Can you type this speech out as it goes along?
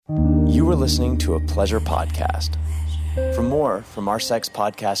You are listening to a Pleasure podcast. For more from our Sex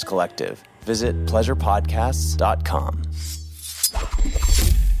Podcast Collective, visit pleasurepodcasts.com.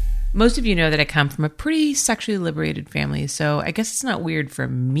 Most of you know that I come from a pretty sexually liberated family, so I guess it's not weird for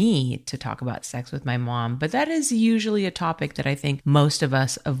me to talk about sex with my mom, but that is usually a topic that I think most of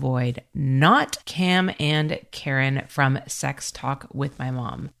us avoid. Not Cam and Karen from Sex Talk with My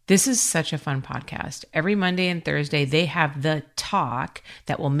Mom. This is such a fun podcast. Every Monday and Thursday, they have the talk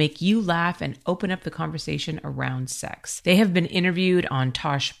that will make you laugh and open up the conversation around sex. They have been interviewed on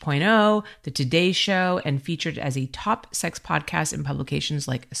Tosh.0, The Today Show, and featured as a top sex podcast in publications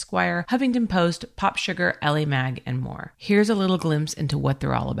like Esquire, Huffington Post, Pop Sugar, LA Mag, and more. Here's a little glimpse into what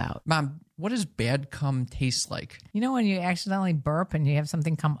they're all about. Mom, what does bad cum taste like? You know when you accidentally burp and you have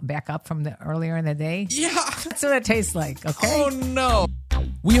something come back up from the earlier in the day? Yeah. That's what it tastes like, okay? Oh, no.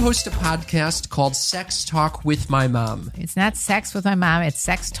 We host a podcast called Sex Talk with My Mom. It's not sex with my mom. It's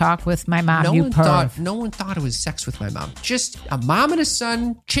sex talk with my mom, No you one perv. thought it was sex with my mom. Just a mom and a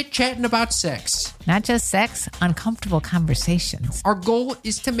son chit-chatting about sex. Not just sex, uncomfortable conversations. Our goal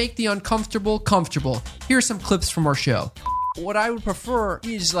is to make the uncomfortable comfortable. Here are some clips from our show. What I would prefer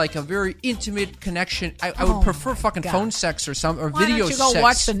is like a very intimate connection. I would prefer fucking God. phone sex or some or Why video don't you go sex.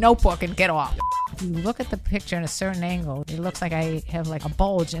 watch The Notebook and get off? If you look at the picture in a certain angle, it looks like I have like a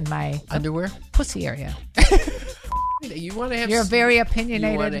bulge in my Underwear? pussy area. You want to have? You're very You want to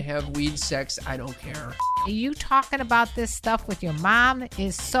opinionated. have weed sex? I don't care. You talking about this stuff with your mom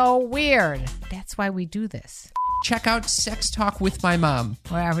is so weird. That's why we do this. Check out Sex Talk with My Mom.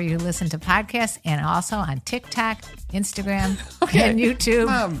 Wherever you listen to podcasts and also on TikTok, Instagram, and YouTube.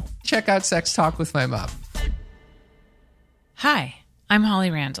 Mom, check out Sex Talk with My Mom. Hi, I'm Holly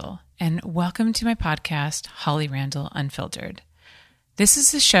Randall, and welcome to my podcast, Holly Randall Unfiltered. This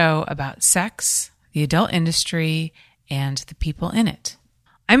is a show about sex, the adult industry, and the people in it.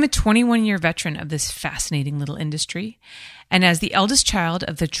 I'm a 21-year veteran of this fascinating little industry, and as the eldest child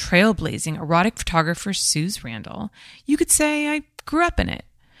of the trailblazing erotic photographer Suze Randall, you could say I grew up in it.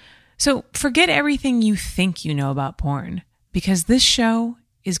 So forget everything you think you know about porn, because this show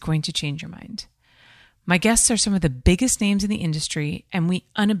is going to change your mind. My guests are some of the biggest names in the industry, and we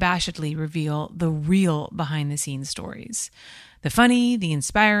unabashedly reveal the real behind-the-scenes stories. The funny, the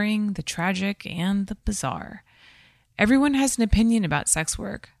inspiring, the tragic, and the bizarre. Everyone has an opinion about sex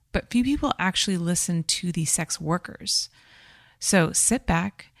work, but few people actually listen to the sex workers. So sit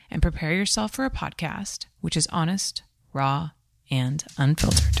back and prepare yourself for a podcast which is honest, raw, and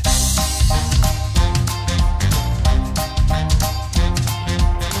unfiltered.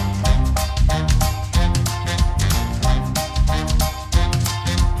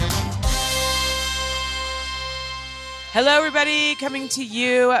 Hello, everybody. Coming to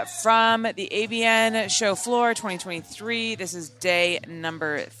you from the AVN show floor 2023. This is day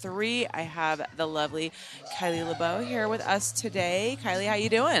number 3. I have the lovely Kylie LeBeau here with us today. Kylie, how you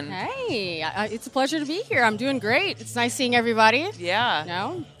doing? Hey, it's a pleasure to be here. I'm doing great. It's nice seeing everybody. Yeah.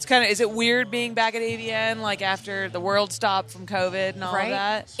 No? It's kind of, is it weird being back at AVN, like after the world stopped from COVID and all of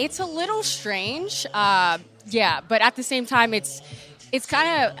that? It's a little strange. Yeah, but at the same time, it's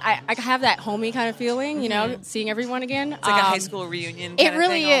kind of, I have that homey kind of feeling, you know, seeing everyone again. It's like a high school reunion kind It of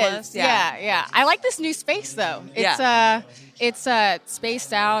really thing is. almost. Yeah. I like this new space, though. It's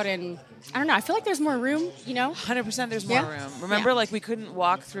spaced out, and I don't know. I feel like there's more room, you know? 100% there's more Yeah. room. Remember, like, we couldn't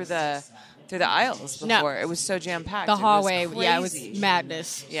walk through the aisles before. No. It was so jam-packed. The hallway, it was it was crazy.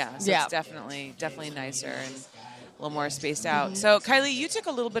 madness. Yeah, so it's definitely nicer and a little more spaced out. Mm-hmm. So, Kylie, you took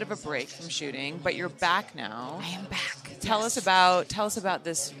a little bit of a break from shooting, but you're back now. I am back. Tell us about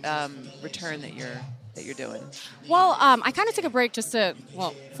this return that you're doing. Well, I kind of took a break just to,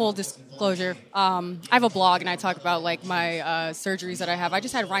 full disclosure. I have a blog and I talk about like my surgeries that I have. I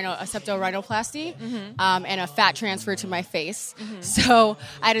just had a septal rhinoplasty and a fat transfer to my face. So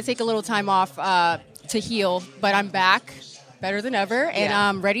I had to take a little time off to heal, but I'm back better than ever and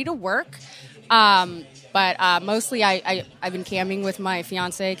I'm ready to work. But mostly I've been camming with my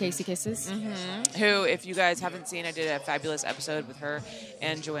fiance, Casey Kisses. Who, if you guys haven't seen, I did a fabulous episode with her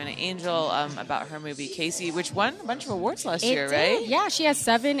and Joanna Angel about her movie Casey, which won a bunch of awards last year, right? Yeah, she has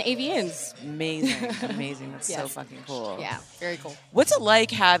 7 AVNs. Amazing. That's so Yes. fucking cool. Yeah, very cool. What's it like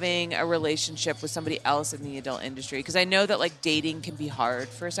having a relationship with somebody else in the adult industry? Because I know that like dating can be hard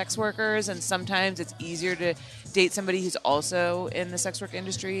for sex workers, and sometimes it's easier to date somebody who's also in the sex work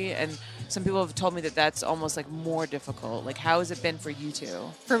industry. And some people have told me that that's almost like more difficult. Like, how has it been for you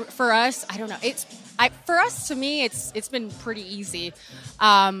two? For us, I don't know. For us, to me, it's been pretty easy.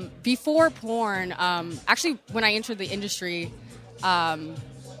 Before porn, actually, when I entered the industry, my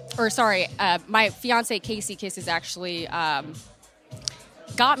fiance Casey Kiss is actually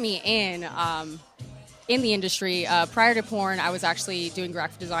got me in the industry. Prior to porn, I was actually doing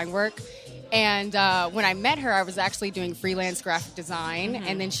graphic design work. And when I met her, I was actually doing freelance graphic design.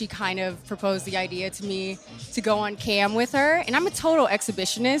 And then she kind of proposed the idea to me to go on cam with her. And I'm a total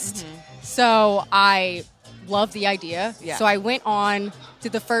exhibitionist. So I loved the idea. Yeah. So I went on to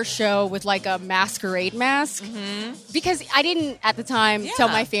the first show with like a masquerade mask because I didn't at the time tell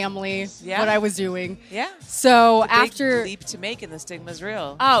my family what I was doing. Yeah. So Big after leap to make, and the stigma's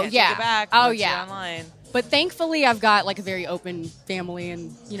real. Oh, Can't yeah. Take it back Oh, once you're yeah. online. But thankfully, I've got like a very open family,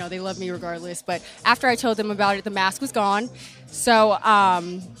 and they love me regardless. But after I told them about it, the mask was gone. So,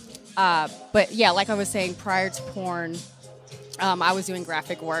 but yeah, like I was saying, prior to porn, I was doing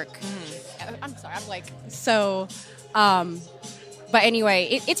graphic work. I'm sorry, I'm like so. But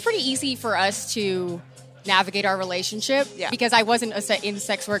anyway, it's pretty easy for us to navigate our relationship because I wasn't in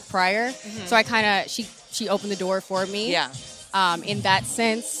sex work prior, so I kind of she opened the door for me. Yeah. In that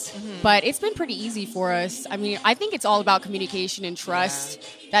sense. But it's been pretty easy for us. I mean, I think it's all about communication and trust.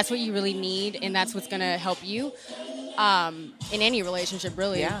 That's what you really need, and that's what's going to help you in any relationship,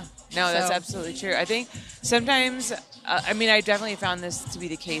 really. Yeah. No, that's absolutely true. I think sometimes, I definitely found this to be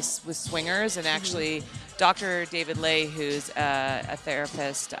the case with swingers, and actually Dr. David Lay, who's a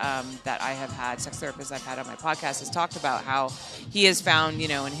therapist that I have had, sex therapist I've had on my podcast, has talked about how he has found,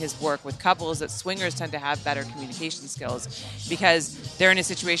 in his work with couples that swingers tend to have better communication skills because they're in a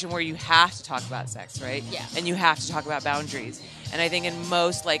situation where you have to talk about sex, right? Yeah. And you have to talk about boundaries. And I think in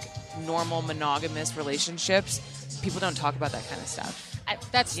most normal monogamous relationships, people don't talk about that kind of stuff.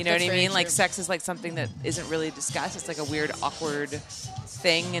 That's what I mean? true. Like sex is like something that isn't really discussed. It's like a weird, awkward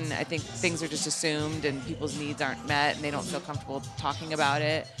thing, and I think things are just assumed, and people's needs aren't met, and they don't feel comfortable talking about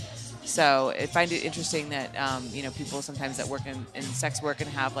it. So I find it interesting that people sometimes that work in sex work and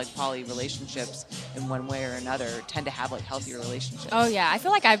have like poly relationships in one way or another tend to have like healthier relationships. Oh yeah, I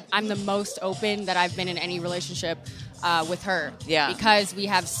feel like I'm the most open that I've been in any relationship with her. Yeah. Because we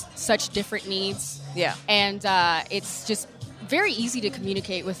have such different needs. Yeah. And it's just very easy to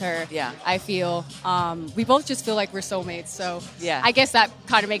communicate with her. Yeah. I feel we both just feel like we're soulmates. So yeah, I guess that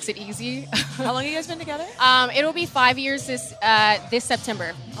kind of makes it easy. How long have you guys been together? It'll be 5 years this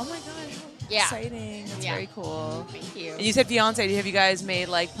September. Oh my gosh. Yeah. Exciting. That's very cool. Thank you. And you said fiance. Have you guys made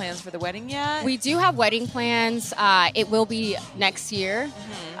like plans for the wedding yet? We do have wedding plans. It will be next year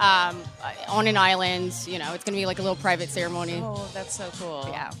on an island. It's going to be like a little private ceremony. Oh, that's so cool.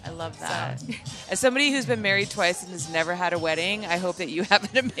 Yeah. I love that. So. As somebody who's been married twice and has never had a wedding, I hope that you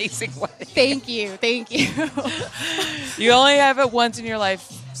have an amazing wedding. Thank you. Thank you. You only have it once in your life,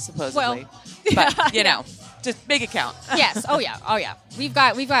 supposedly. Well, but, just make it count. Yes. Oh yeah. We've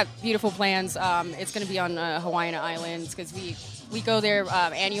got beautiful plans. It's going to be on Hawaiian Islands because we go there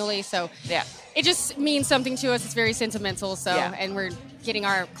annually. So yeah, it just means something to us. It's very sentimental. So and we're getting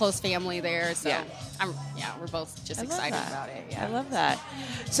our close family there. So we're both just excited about it. Yeah, I love that.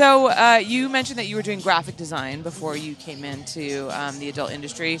 So you mentioned that you were doing graphic design before you came into the adult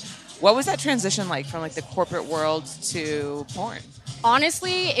industry. What was that transition like from like the corporate world to porn?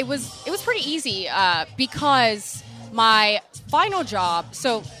 Honestly, it was pretty easy because my final job.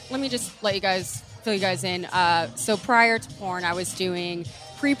 So let me just fill you guys in. So prior to porn, I was doing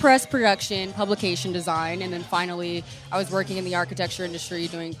pre-press production, publication design, and then finally I was working in the architecture industry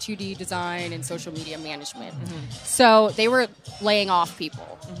doing 2D design and social media management. So they were laying off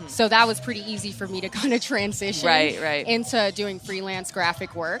people. So that was pretty easy for me to kind of transition into doing freelance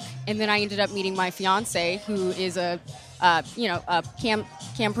graphic work. And then I ended up meeting my fiance, who is a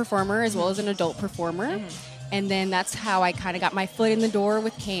cam performer as well as an adult performer. And then that's how I kind of got my foot in the door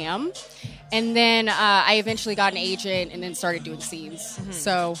with cam. And then I eventually got an agent and then started doing scenes.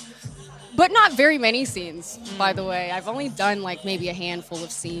 So, but not very many scenes, by the way. I've only done like maybe a handful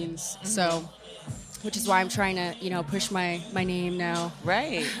of scenes. So, which is why I'm trying to, push my name now.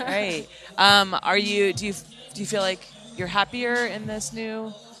 Right. Do you feel like you're happier in this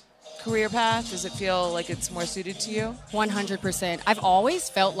new career path? Does it feel like it's more suited to you? 100%. I've always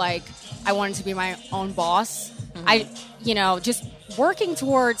felt like I wanted to be my own boss. I just working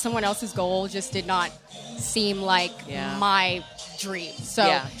toward someone else's goal just did not seem like my dream.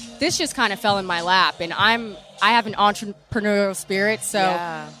 So this just kind of fell in my lap, and I have an entrepreneurial spirit,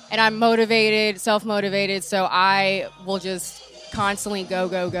 and I'm motivated, self-motivated, so I will just constantly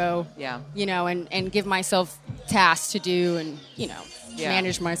go. Yeah. And give myself tasks to do, and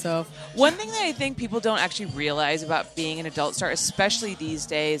manage myself. One thing that I think people don't actually realize about being an adult star, especially these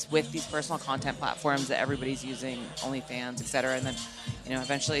days with these personal content platforms that everybody's using, OnlyFans, et cetera, and then,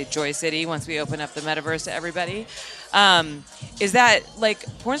 eventually Joy City once we open up the metaverse to everybody, is that, like,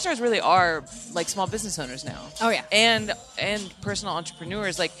 porn stars really are, like, small business owners now. Oh, yeah. And personal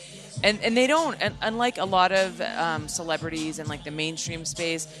entrepreneurs, like, and they don't, and unlike a lot of celebrities and, like, the mainstream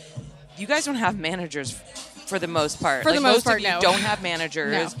space, you guys don't have managers for the most part. For the most part, of you no. don't have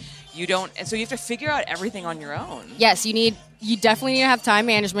managers. No. You don't, and so you have to figure out everything on your own. Yes, you definitely need to have time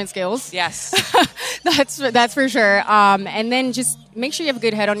management skills. Yes. That's for sure. And then just make sure you have a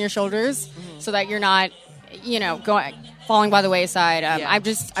good head on your shoulders so that you're not, falling by the wayside.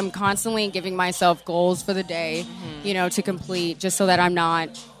 I'm constantly giving myself goals for the day, to complete, just so that I'm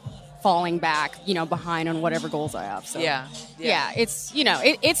not falling back, behind on whatever goals I have. So Yeah. It's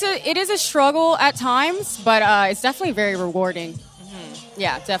it is a struggle at times, but it's definitely very rewarding.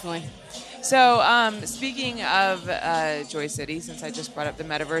 Yeah, definitely. So, speaking of Joy City, since I just brought up the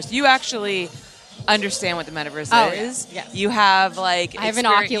metaverse, you actually understand what the metaverse is. Yeah. You have, like... I have an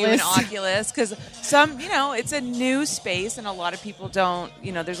Oculus. Because it's a new space, and a lot of people don't,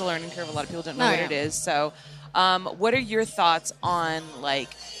 there's a learning curve. A lot of people don't know what it is. So, what are your thoughts on, like,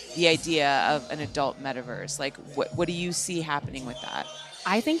 the idea of an adult metaverse? Like, what do you see happening with that?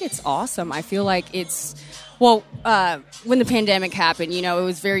 I think it's awesome. I feel like when the pandemic happened, it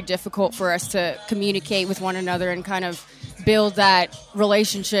was very difficult for us to communicate with one another and kind of build that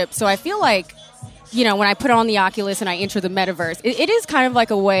relationship. So I feel like, when I put on the Oculus and I enter the metaverse, it is kind of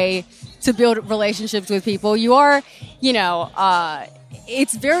like a way to build relationships with people. You are,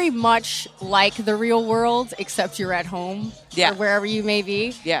 it's very much like the real world, except you're at home or wherever you may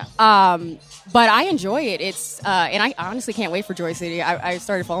be. Yeah. But I enjoy it. It's and I honestly can't wait for Joy City. I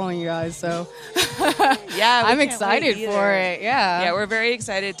started following you guys, so yeah, I'm excited for it. Yeah, we're very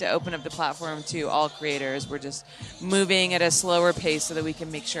excited to open up the platform to all creators. We're just moving at a slower pace so that we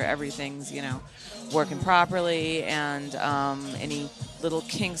can make sure everything's working properly and any little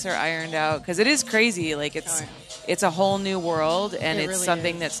kinks are ironed out, because it is crazy. Like it's a whole new world, and it's really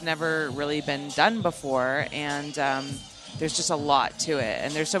something is. that's never really been done before, and there's just a lot to it,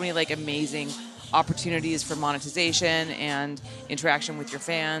 and there's so many like amazing opportunities for monetization and interaction with your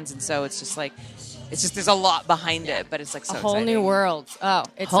fans, and so it's just there's a lot behind it, but it's like so a whole exciting. new world. Oh,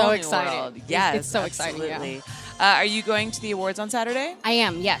 it's whole so new exciting. World. Yes, it's so absolutely. exciting. Yeah. Are you going to the awards on Saturday? I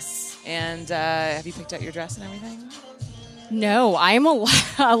am. Yes. And have you picked out your dress and everything? No, I'm a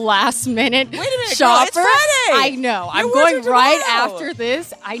last minute Wait a minute, shopper. girl, it's Friday. I know. Your I'm awards going are right tomorrow. after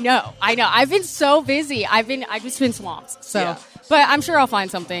this. I know. I've been so busy. I've just been swamped. So, Yeah. but I'm sure I'll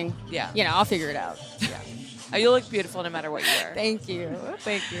find something. Yeah. I'll figure it out. Yeah. You look beautiful no matter what you wear. Thank you.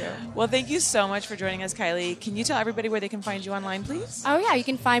 Well, thank you so much for joining us, Kylie. Can you tell everybody where they can find you online, please? Oh, yeah. You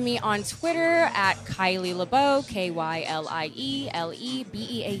can find me on Twitter at Kylie LeBeau, KYLIELEBEAU.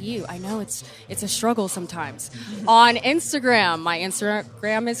 I know it's a struggle sometimes. On Instagram, my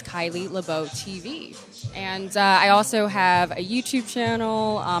Instagram is Kylie LeBeau TV. And I also have a YouTube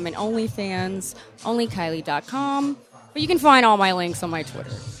channel and OnlyFans, onlykylie.com. But you can find all my links on my Twitter.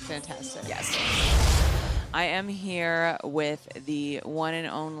 Fantastic. Yes. I am here with the one and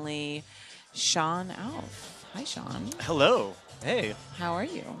only Sean Alf. Hi, Sean. Hello. Hey. How are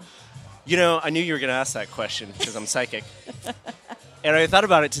you? I knew you were going to ask that question because I'm psychic. And I thought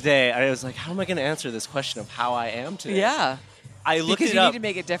about it today. I was like, how am I going to answer this question of how I am today? Yeah. I looked because it you up. need to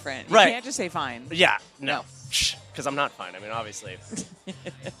make it different. Right. You can't just say fine. Yeah. No. Because I'm not fine. I mean, obviously.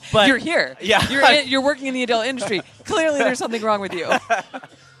 But You're here. Yeah. You're working in the adult industry. Clearly, there's something wrong with you.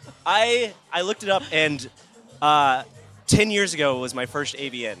 I looked it up, and 10 years ago was my first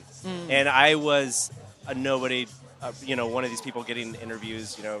AVN. And I was a nobody, one of these people getting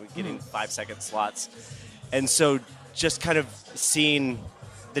interviews, getting 5-second slots. And so just kind of seeing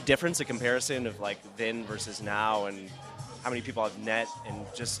the difference, the comparison of like then versus now, and how many people I've met, and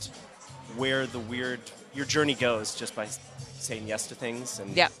just where your journey goes just by saying yes to things.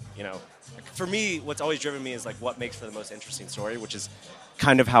 And, for me, what's always driven me is like what makes for the most interesting story, which is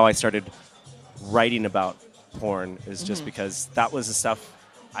kind of how I started writing about porn, is just because that was the stuff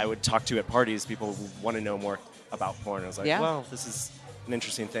I would talk to at parties. People who want to know more about porn. I was like, well, this is an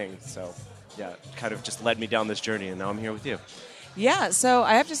interesting thing. So, yeah, it kind of just led me down this journey, and now I'm here with you. Yeah, so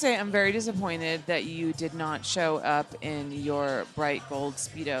I have to say I'm very disappointed that you did not show up in your bright gold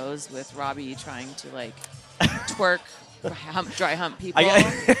Speedos with Robbie trying to, like, twerk, dry hump people.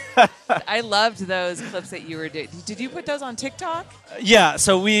 I loved those clips that you were doing. Did you put those on TikTok? Yeah,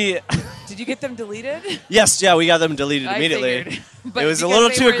 so we... Did you get them deleted? Yes, yeah, we got them deleted immediately. But it was a little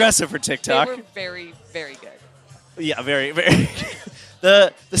too aggressive for TikTok. They were very, very good. Yeah, very, very.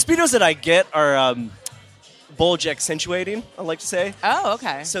 The Speedos that I get are bulge accentuating, I like to say. Oh,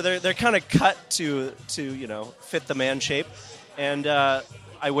 okay. So they're kind of cut to fit the man shape, and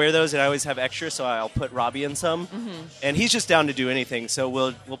I wear those, and I always have extra, so I'll put Robbie in some, and he's just down to do anything. So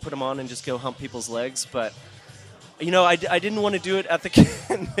we'll put him on and just go hump people's legs. But I didn't want to do it at the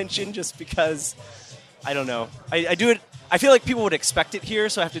convention just because I don't know. I do it. I feel like people would expect it here,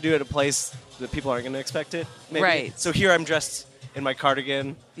 so I have to do it at a place that people aren't going to expect it. Maybe. Right. So here I'm dressed in my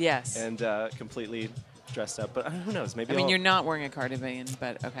cardigan. Yes. And completely dressed up, but who knows? Maybe. I mean, you're not wearing a cardigan,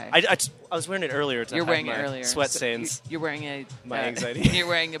 but okay. I was wearing it earlier. You're wearing it earlier. Sweat So stains. you're wearing my anxiety. You're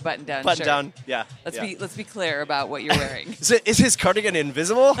wearing a button-down. Button shirt. down. Yeah. Let's be clear about what you're wearing. Is his cardigan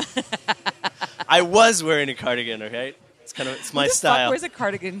invisible? I was wearing a cardigan. Okay, it's my Who the style. fuck wears a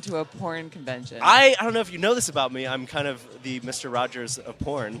cardigan to a porn convention? I don't know if you know this about me. I'm kind of the Mr. Rogers of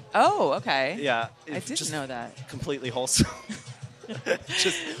porn. Oh, okay. Yeah. I didn't know that. Completely wholesome.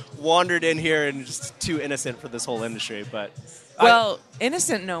 Just wandered in here and just too innocent for this whole industry, but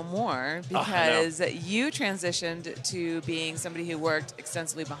innocent no more, Oh, because you transitioned to being somebody who worked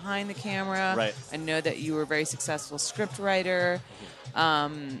extensively behind the camera. Right. I know that you were a very successful script writer,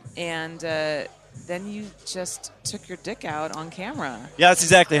 and then you just took your dick out on camera. yeah, that's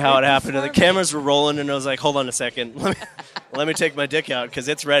exactly how it happened. before The cameras were rolling, and I was like, "Hold on a second, let me take my dick out because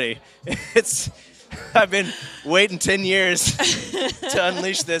it's ready." I've been waiting 10 years to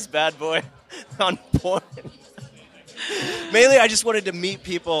unleash this bad boy on porn. Mainly, I just wanted to meet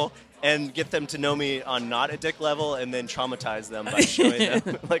people and get them to know me on not a dick level, and then traumatize them by showing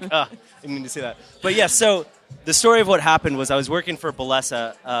them. Like, I didn't mean to say that. But yeah, so the story of what happened was I was working for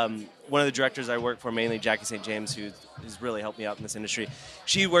Bellesa. One of the directors I work for, mainly Jackie St. James, who has really helped me out in this industry.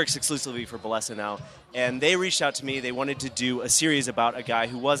 She works exclusively for Bellesa now, and they reached out to me. They wanted to do a series about a guy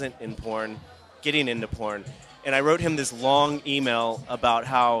who wasn't in porn, getting into porn. And I wrote him this long email about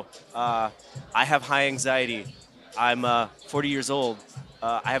how I have high anxiety. I'm 40 years old.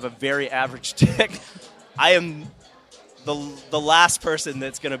 I have a very average dick. I am the last person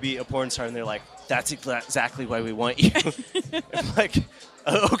that's going to be a porn star. And they're like, that's exactly why we want you. I'm like,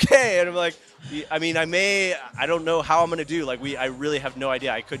 okay. And I'm like, I mean, I don't know how I'm going to do. Like, I really have no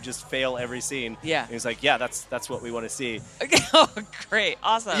idea. I could just fail every scene. Yeah. And he's like, yeah, that's what we want to see. Okay. Oh, great.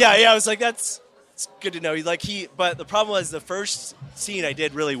 Awesome. Yeah, I was like, it's good to know. But the problem was the first scene I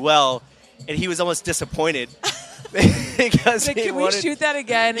did really well, and he was almost disappointed because Like, he can we wanted. shoot that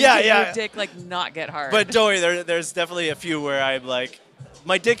again? And Yeah, get yeah. your dick not get hard. But don't worry, there's definitely a few where I'm like,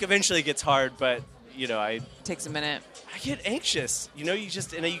 my dick eventually gets hard, but I takes a minute. get anxious. You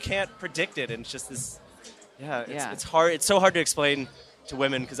can't predict it, and it's just this. Yeah, Yeah. it's hard. It's so hard to explain to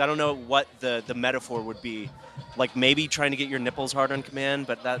women because I don't know what the metaphor would be. Like maybe trying to get your nipples hard on command,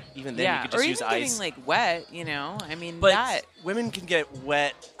 but that even then you could just or use even ice. getting wet. I mean, But that. women can get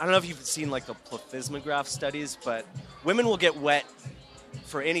wet. I don't know if you've seen the plethysmograph studies, but women will get wet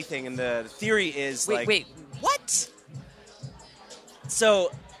for anything. And the theory is Wait, what?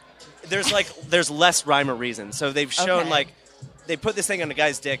 So there's less rhyme or reason. So they've shown Okay. they put this thing on a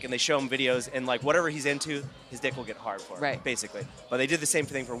guy's dick and they show him videos and whatever he's into, his dick will get hard for him, Right. basically. But they did the same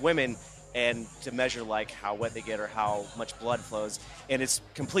thing for women and to measure how wet they get or how much blood flows, and it's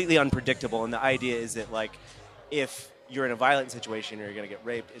completely unpredictable. And the idea is that if you're in a violent situation or you're going to get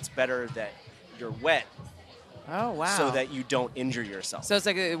raped, it's better that you're wet Oh, wow. so that you don't injure yourself. So it's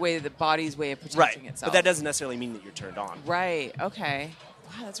like the body's way of protecting right, itself. but that doesn't necessarily mean that you're turned on. Right. Okay.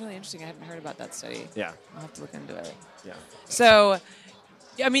 Wow, that's really interesting. I hadn't heard about that study. Yeah, I'll have to look into it. yeah. So,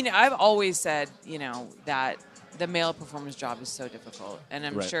 I mean, I've always said, that the male performer's job is so difficult. And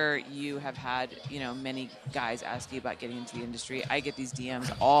I'm Right. sure you have had, many guys ask you about getting into the industry. I get these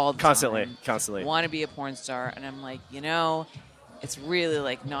DMs all the time. Constantly. Want to be a porn star. And I'm like, it's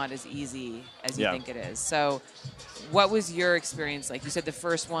really not as easy as you Yeah. think it is. So what was your experience like? You said the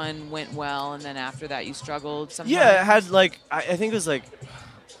first one went well, and then after that you struggled sometimes? Yeah, it had I think it was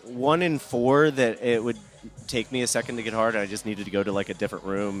 1 in 4 that it would take me a second to get hard, and I just needed to go to a different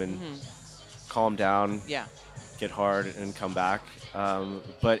room and calm down, Yeah. get hard, and come back.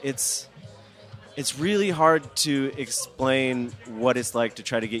 But it's really hard to explain what it's like to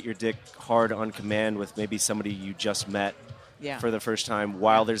try to get your dick hard on command with maybe somebody you just met Yeah. for the first time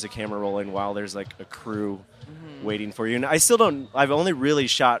while there's a camera rolling, while there's a crew waiting for you. And I still don't. I've only really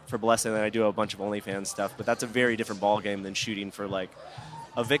shot for Blessed, and I do a bunch of OnlyFans stuff, but that's a very different ballgame than shooting for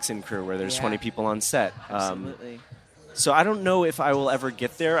a Vixen crew where there's Yeah. 20 people on set. Absolutely. So I don't know if I will ever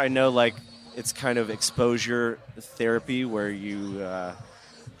get there. I know it's kind of exposure therapy where you,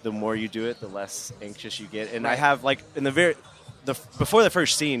 the more you do it, the less anxious you get. And I Right. have in before the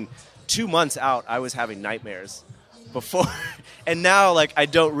first scene, 2 months out, I was having nightmares before. And now, like, I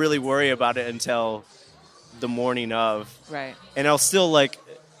don't really worry about it until the morning of. Right. And I'll still, like,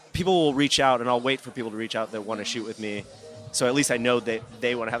 people will reach out, and I'll wait for people to reach out that want to shoot with me. So at least I know that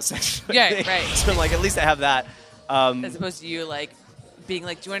they want to have sex with me. Right. So, like, at least I have that. As opposed to you, like, being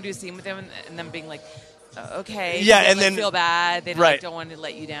like, do you want to do a scene with them? And then being like, okay. Yeah, and and then feel bad. They right. don't want to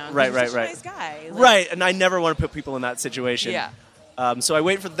let you down. Right, He's right, such right. a nice guy. Like, Right, and I never want to put people in that situation. Yeah. So I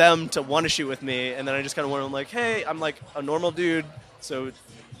wait for them to want to shoot with me, and then I just kind of want to, like, hey, I'm like a normal dude, so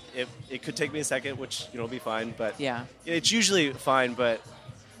it could take me a second, which, you know, will be fine. But Yeah. it's usually fine. But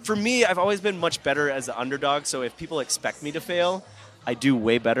for me, I've always been much better as an underdog. So if people expect me to fail, I do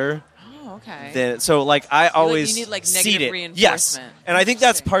way better. Oh, okay. So like I always you need, like, seed negative it. reinforcement. Yes, and I think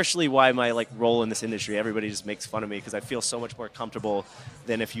that's Interesting. partially why my like role in this industry, everybody just makes fun of me because I feel so much more comfortable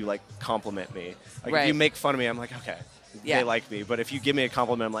than if you like compliment me. Like Right. if you make fun of me, I'm like, okay, Yeah. they like me. But if you give me a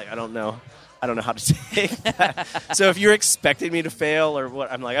compliment, I'm like, I don't know how to take that. So if you're expecting me to fail or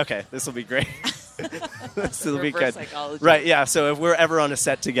what, I'm like, okay, this will be great. This will be Reverse good. psychology. Right? Yeah. So if we're ever on a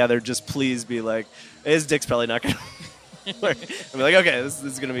set together, just please be like, his dick's probably not gonna. I'll be like, okay, this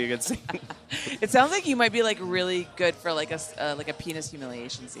is gonna be a good scene. It sounds like you might be like really good for like a penis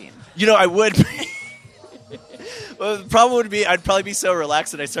humiliation scene. You know, I would be. Well, the problem would be I'd probably be so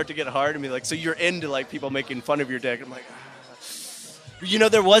relaxed that I start to get hard and be like, so you're into like people making fun of your dick. I'm like, ah. You know,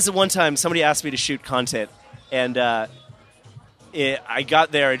 there was one time somebody asked me to shoot content, and I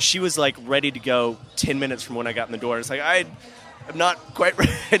got there and she was like ready to go 10 minutes from when I got in the door. It's like I'm not quite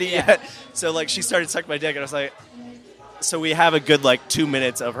ready yet. So like she started sucking my dick, and I was like. So we have a good, like, 2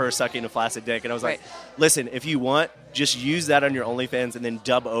 minutes of her sucking a flaccid dick. And I was like, listen, if you want, just use that on your OnlyFans and then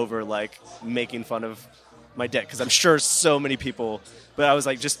dub over, like, making fun of my dick. Because I'm sure so many people... But I was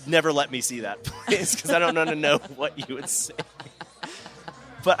like, just never let me see that, please. Because I don't want to know what you would say.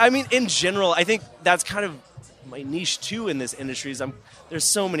 But, I mean, in general, I think that's kind of my niche, too, in this industry. Is there's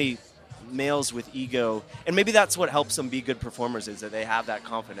so many males with ego, and maybe that's what helps them be good performers, is that they have that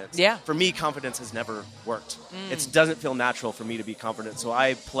confidence. Yeah. For me, confidence has never worked. It doesn't feel natural for me to be confident, so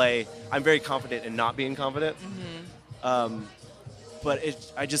I'm very confident in not being confident.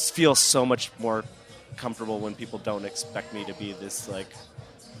 But I just feel so much more comfortable when people don't expect me to be this like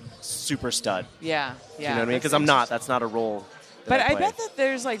super stud. Yeah. You know what I mean? Because I'm not. That's not a role. But I play. bet that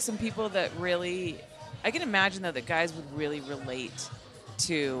there's like some people that really, I can imagine though that guys would really relate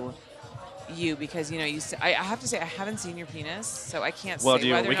to you because you know I have to say I haven't seen your penis, so I can't Well, say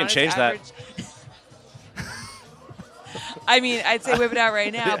whether we or can not change it's that. average. I mean, I'd say whip it out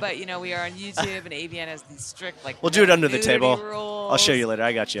right now, but you know we are on YouTube and AVN has these strict like We'll do it under the nudity table. rules. I'll show you later.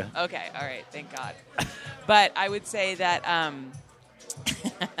 I got you. Okay, all right, thank God. But I would say that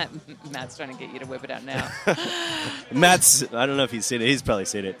Matt's trying to get you to whip it out now. Matt's. I don't know if he's seen it. He's probably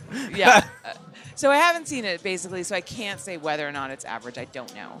seen it. Yeah. So I haven't seen it basically, so I can't say whether or not it's average. I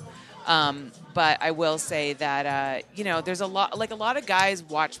don't know. But I will say that you know, there's a lot of guys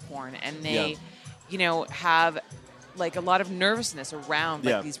watch porn and they, you know, have like a lot of nervousness around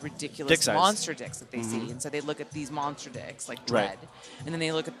like these ridiculous Dick size. monster dicks that they see, and so they look at these monster dicks like Dread, Right. and then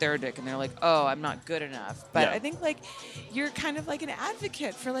they look at their dick and they're like, oh, I'm not good enough. But Yeah. I think like you're kind of like an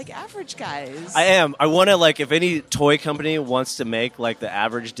advocate for like average guys. I am. I want to, like, if any toy company wants to make, like, the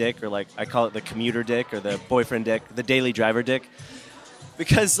average dick, or, like, I call it the commuter dick, or the boyfriend dick, the daily driver dick,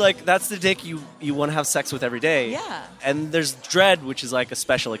 because, like, that's the dick you want to have sex with every day. Yeah. And there's Dread, which is, like, a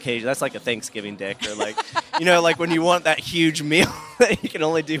special occasion. That's, like, a Thanksgiving dick, or, like, you know, like, when you want that huge meal that you can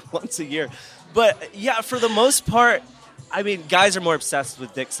only do once a year. But, yeah, for the most part, I mean, guys are more obsessed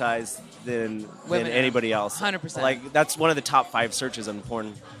with dick size than Women are. anybody else. 100%. Like, that's one of the top 5 searches on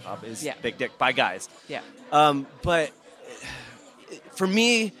Pornhub is big dick by guys. Yeah. But for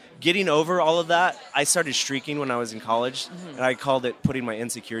me, getting over all of that, I started streaking when I was in college, and I called it putting my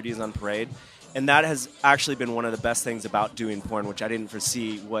insecurities on parade. And that has actually been one of the best things about doing porn, which I didn't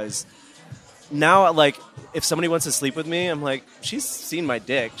foresee, was now, like, if somebody wants to sleep with me, I'm like, she's seen my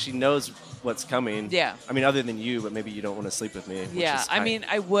dick. She knows what's coming. Yeah. I mean, other than you, but maybe you don't want to sleep with me. which Yeah, is I mean,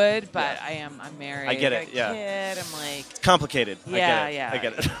 I would, but I'm married. I get got it, a yeah. Kid. I'm like, It's complicated. Yeah, I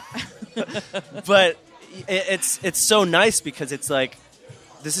get it. But it's so nice because it's like,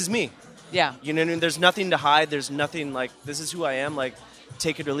 this is me. yeah, You know what I mean? There's nothing to hide. There's nothing, like, this is who I am. Like,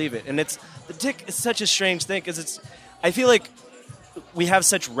 take it or leave it. And the dick is such a strange thing because I feel like we have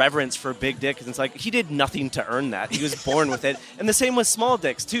such reverence for big dick. And it's like, he did nothing to earn that. He was born with it. And the same with small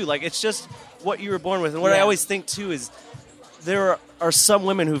dicks, too. Like, it's just what you were born with. And what I Yeah. always think, too, is there are some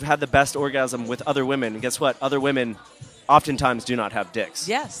women who've had the best orgasm with other women. And guess what? Other women oftentimes do not have dicks.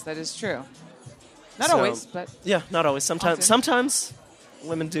 yes, that is true. Not So- always, but Yeah, not always. Sometimes. Often. Sometimes.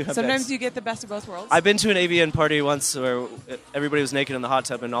 women do have Sometimes dicks. you get the best of both worlds. I've been to an AVN party once where everybody was naked in the hot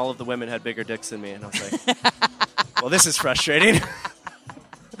tub and all of the women had bigger dicks than me. And I was like, well, this is frustrating.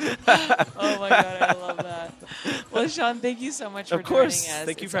 Oh my God, I love that. Well, Sean, thank you so much for Of course. joining us.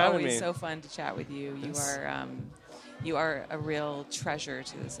 Thank you It's for having always me. so fun to chat with you. You are a real treasure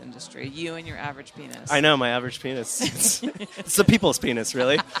to this industry. You and your average penis. I know, my average penis. It's the people's penis,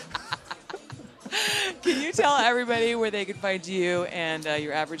 really. Can you tell everybody where they can find you and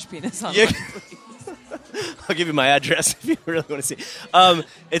your average penis online, Yeah. please? I'll give you my address if you really want to see.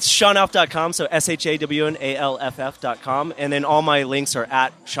 It's SeanAlf.com, so ShawnAlff.com. And then all my links are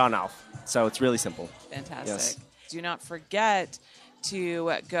at SeanAlf. So it's really simple. Fantastic. Yes. Do not forget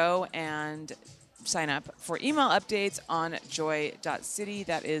to go and sign up for email updates on joy.city.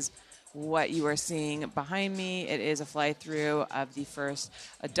 That is what you are seeing behind me. It is a fly-through of the first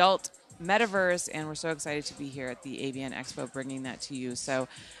adult metaverse, and we're so excited to be here at the AVN Expo bringing that to you. So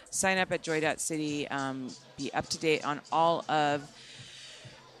sign up at joy.city. Be up to date on all of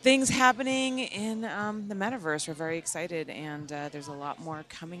things happening in the metaverse. We're very excited, and there's a lot more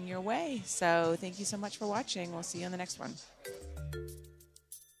coming your way. So thank you so much for watching. We'll see you on the next one.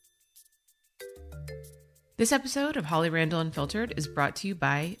 This episode of Holly Randall Unfiltered is brought to you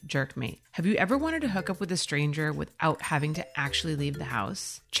by Jerkmate. Have you ever wanted to hook up with a stranger without having to actually leave the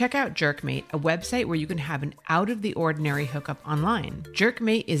house? Check out Jerkmate, a website where you can have an out-of-the-ordinary hookup online.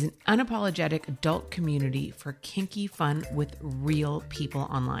 Jerkmate is an unapologetic adult community for kinky fun with real people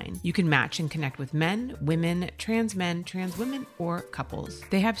online. You can match and connect with men, women, trans women, or couples.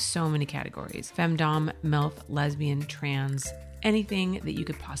 They have so many categories: femdom, MILF, lesbian, trans, anything that you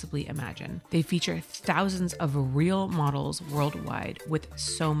could possibly imagine. They feature thousands of real models worldwide with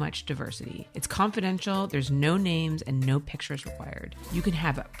so much diversity. It's confidential, there's no names and no pictures required. You can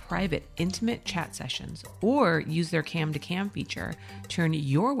have private, intimate chat sessions or use their cam-to-cam feature, turn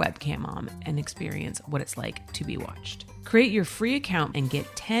your webcam on and experience what it's like to be watched. Create your free account and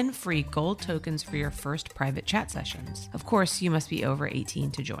get 10 free gold tokens for your first private chat sessions. Of course, you must be over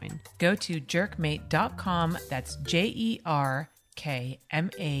 18 to join. Go to jerkmate.com, that's JERKMATE.com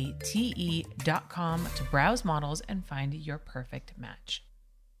to browse models and find your perfect match.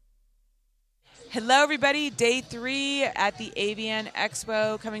 Hello, everybody. Day 3 at the AVN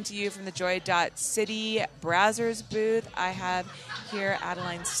Expo, coming to you from the Joy.City Browsers booth. I have here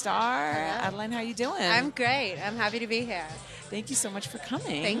Adeline Starr. Hello. Adeline, how you doing? I'm great. I'm happy to be here. Thank you so much for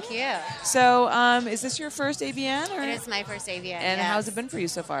coming. Thank you. So, is this your first AVN? Or? It is my first AVN. And yes. how's it been for you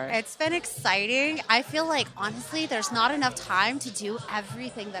so far? It's been exciting. I feel like, honestly, there's not enough time to do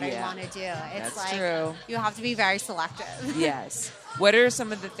everything that I want to do. It's That's like true. You have to be very selective. Yes. What are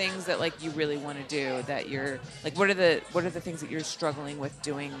some of the things that like you really want to do that you're like? What are the things that you're struggling with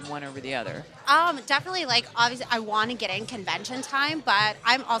doing one over the other? Definitely, like, obviously I want to get in convention time, but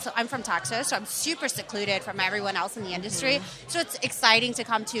I'm from Texas, so I'm super secluded from everyone else in the industry. Mm-hmm. So it's exciting to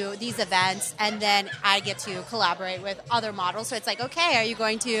come to these events, and then I get to collaborate with other models. So it's like, okay, are you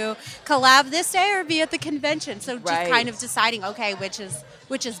going to collab this day or be at the convention? So just kind of deciding, okay, which is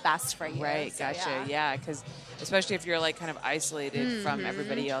best for you. Right, So, gotcha. Yeah, because especially if you're like kind of isolated from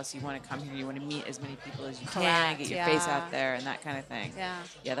everybody else, you want to come here, you want to meet as many people as you can, get your face out there, and that kind of thing.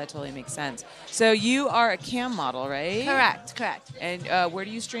 Yeah, that totally makes sense. So you are a cam model, right? Correct. And where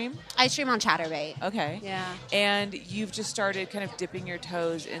do you stream? I stream on Chatterbait. Okay. Yeah. And you've just started kind of dipping your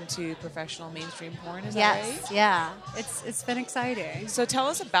toes into professional mainstream porn, is that right? Yeah. It's been exciting. So tell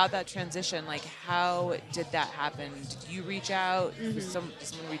us about that transition. Like, how did that happen? Did you reach out? Did someone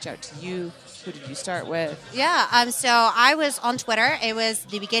reach out to you? Who did you start with? Yeah. So I was on Twitter. It was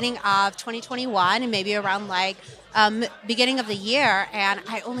the beginning of 2021, and maybe around like beginning of the year, and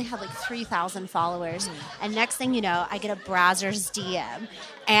I only had like 3,000 followers. And next thing you know, I get a browser's DM,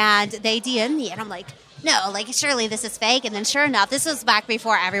 and they DM me, and I'm like, no, like, surely this is fake. And then sure enough, this was back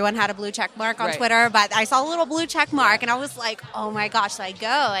before everyone had a blue check mark on Twitter, but I saw a little blue check mark, and I was like, oh my gosh. So I go,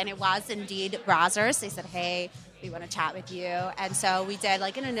 and it was indeed Browsers. They said, hey, we want to chat with you. And so we did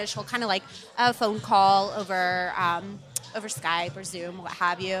like an initial kind of like a phone call over Skype or Zoom, what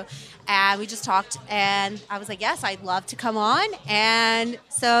have you. And we just talked, and I was like, yes, I'd love to come on. And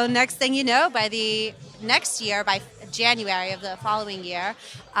so next thing you know, by the next year, by January of the following year,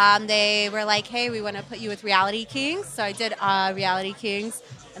 they were like, hey, we want to put you with Reality Kings. So I did Reality Kings.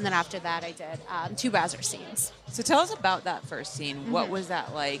 And then after that, I did 2 browser scenes. So tell us about that first scene. What was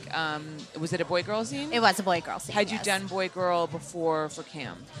that like? Was it a boy-girl scene? It was a boy-girl scene. Had you yes. done boy-girl before for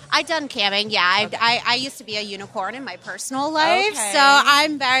Cam? I'd done camming, yeah. Okay. I used to be a unicorn in my personal life, Okay. so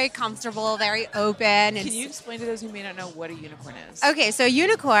I'm very comfortable, very open. And Can you explain to those who may not know what a unicorn is? Okay, so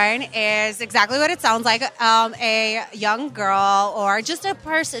unicorn is exactly what it sounds like. A young girl or just a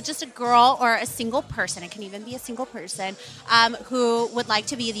person, just a girl or a single person. It can even be a single person who would like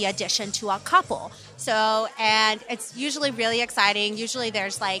to be the addition to a couple. So, and it's usually really exciting. Usually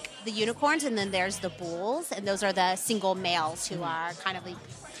there's like the unicorns and then there's the bulls, and those are the single males who are kind of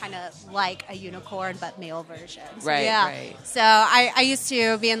like a unicorn but male version. So, Right, yeah. right. So I used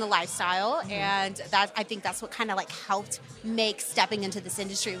to be in the lifestyle, and that I think that's what kind of like helped make stepping into this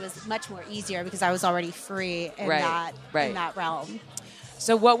industry was much more easier because I was already free in Right, in that realm.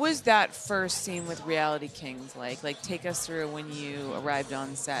 So what was that first scene with Reality Kings like? Like, take us through when you arrived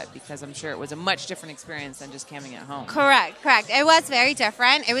on set, because I'm sure it was a much different experience than just camming at home. Correct. It was very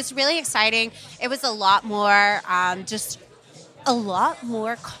different. It was really exciting. It was a lot more just a lot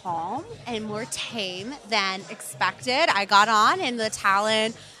more calm and more tame than expected. I got on and the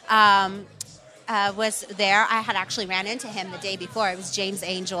talent was there. I had actually ran into him the day before. It was James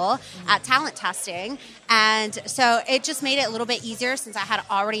Angel at talent testing. And so it just made it a little bit easier since I had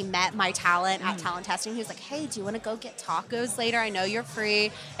already met my talent at talent testing. He was like, hey, do you want to go get tacos later? I know you're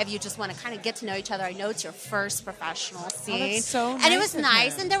free. If you just want to kind of get to know each other, I know it's your first professional scene. that's so and it nice was of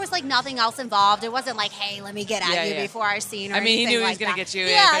nice. him. And there was like nothing else involved. It wasn't like, hey, let me get at you before our scene or I mean, he anything knew he was like going to that. get you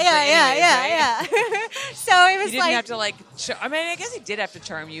in. Yeah. So it was He didn't like... have to like. I mean, I guess he did have to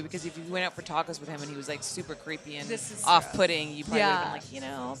charm you, because if you went out for tacos with him and he was like super creepy and This is off-putting, you probably would have Yeah.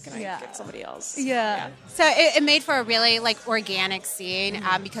 been like, can I get somebody else? Yeah. So it made for a really like organic scene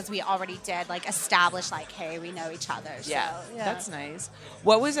because we already did like establish like, hey, we know each other. So, Yeah, that's nice.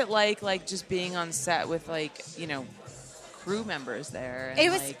 What was it like just being on set with like, crew members there? And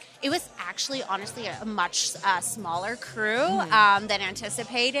It was actually honestly a much smaller crew than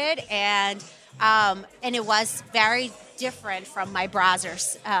anticipated, and it was very different from my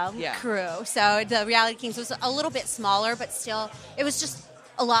Brazzers crew. So the Reality Kings was a little bit smaller, but still, it was just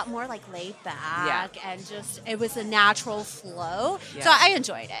a lot more like laid back and just it was a natural flow. Yeah. So I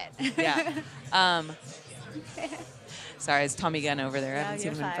enjoyed it. Yeah. Sorry, it's Tommy Gunn over there. I haven't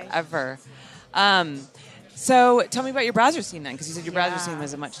seen you're him in fine. forever. So tell me about your browser scene then, because you said your browser scene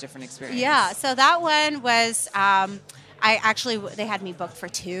was a much different experience. Yeah, so that one was, they had me booked for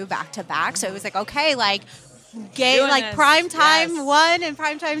 2 back to back. So it was like, okay, like, Doing like this. prime time Yes. 1 and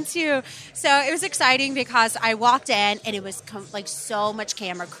prime time 2. So it was exciting because I walked in and it was like so much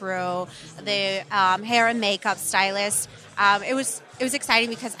camera crew, the hair and makeup stylist. It was exciting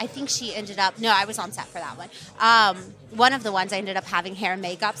because I think she ended up. No, I was on set for that one. One of the ones I ended up having hair and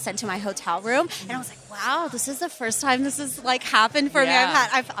makeup sent to my hotel room, and I was like, "Wow, this is the first time this has like happened for me."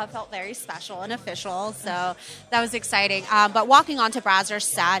 I felt very special and official, so that was exciting. But walking onto Brazzers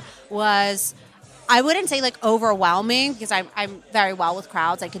set was. I wouldn't say like overwhelming because I'm very well with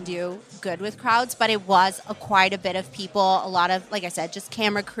crowds. I can do good with crowds, but it was quite a bit of people. A lot of, like I said, just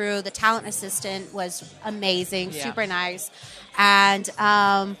camera crew. The talent assistant was amazing, super nice. And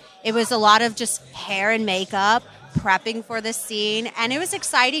it was a lot of just hair and makeup, prepping for the scene. And it was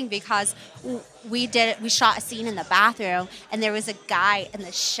exciting because we shot a scene in the bathroom and there was a guy in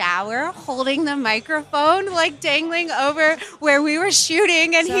the shower holding the microphone like dangling over where we were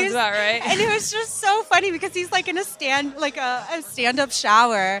shooting, and Sounds about right. and it was just so funny because he's like in a stand-up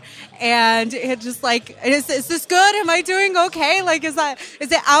shower, and it just like, is this good? Am I doing okay? Like, is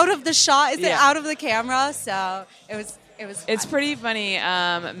it out of the shot? Is it out of the camera? So it was It's fun. pretty funny.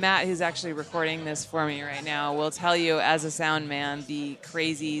 Matt, who's actually recording this for me right now, will tell you as a sound man the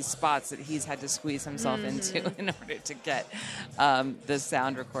crazy spots that he's had to squeeze himself into in order to get the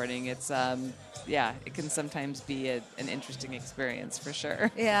sound recording. It's it can sometimes be an interesting experience for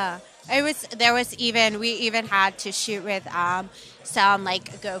sure. Yeah. We even had to shoot with some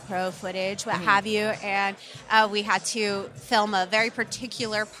like GoPro footage, what have you, and we had to film a very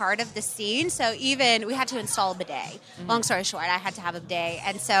particular part of the scene. So even we had to install a bidet. Long story short, I had to have a bidet,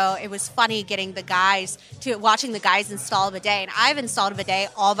 and so it was funny watching the guys install a bidet. And I've installed a bidet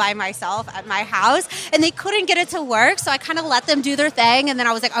all by myself at my house, and they couldn't get it to work. So I kind of let them do their thing, and then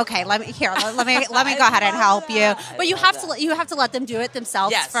I was like, okay, let me go ahead and help you. But you have to let them do it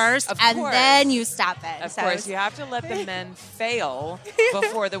themselves first. Of And course. then you step in. Of So course, you have to let the men fail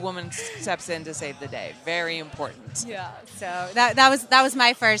before the woman steps in to save the day. Very important. Yeah. So that was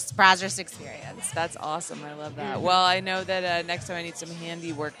my first Brazzers experience. That's awesome. I love that. Well, I know that next time I need some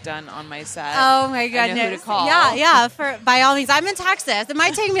handiwork done on my set. Oh my I goodness. know who to call. Yeah. By all means, I'm in Texas. It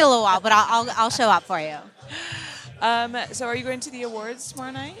might take me a little while, but I'll show up for you. So are you going to the awards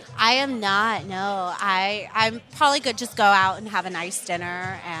tomorrow night? I am not. No, I'm probably good. Just go out and have a nice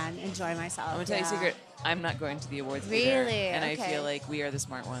dinner and enjoy myself. I'm going to tell you a secret. I'm not going to the awards either. Really? And I Okay. feel like we are the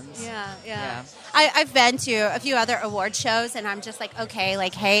smart ones. Yeah. I've been to a few other award shows, and I'm just like, okay,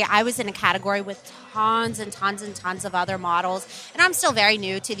 like, hey, I was in a category with tons and tons and tons of other models, and I'm still very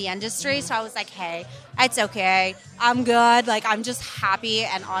new to the industry, so I was like, hey, it's okay. I'm good. Like, I'm just happy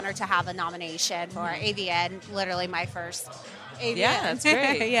and honored to have a nomination for AVN, literally my first AVN. Yeah, that's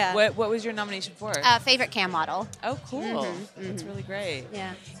great. Yeah. What was your nomination for? Favorite cam model. Oh, cool. That's really great.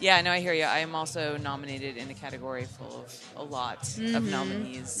 Yeah. Yeah, no, I hear you. I am also nominated in a category full of a lot of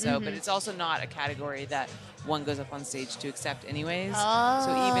nominees. So, but it's also not a category that one goes up on stage to accept anyways. Oh,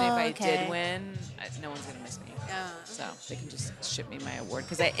 so even if I okay. did win, no one's going to miss me. Yeah. So they can just ship me my award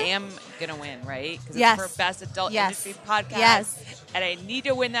because I am going to win, right? Because Yes. it's for Best Adult Yes. Industry Podcast. Yes. And I need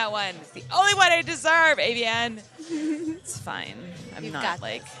to win that one. It's the only one I deserve, AVN. It's fine. I'm You've not got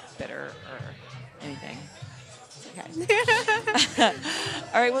like bitter or anything. Okay.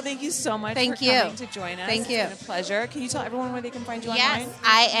 All right. Well, thank you so much Thank for you. coming to join us. Thank you. It's been a pleasure. Can you tell everyone where they can find you Yes, online?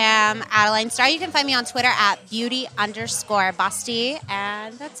 I am Adeline Starr. You can find me on Twitter at beauty_busty,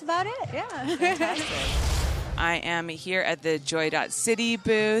 and that's about it. Yeah. I am here at the Joy.City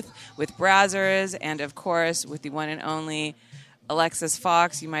booth with Brazzers and, of course, with the one and only Alexis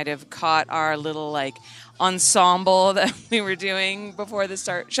Fox. You might have caught our little, ensemble that we were doing before the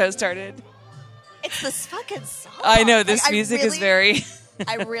show started. It's this fucking song. I know, this Like, music is very...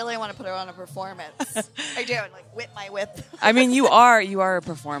 I really want to put it on a performance. I do. Whip my whip. I mean, you are a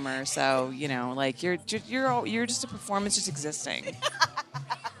performer, so, you're just a performance just existing.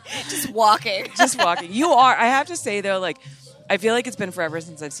 Just walking. Just walking. You are. I have to say, though, I feel like it's been forever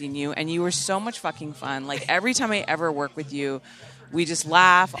since I've seen you, and you were so much fucking fun. Every time I ever work with you, we just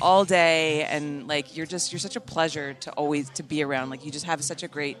laugh all day, and you're such a pleasure to be around. You just have such a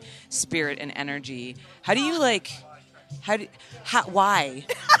great spirit and energy. How do you why?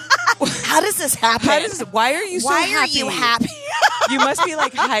 How does this happen? Why are you so happy? Why are you happy? You must be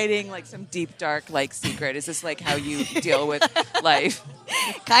hiding some deep dark secret. Is this how you deal with life?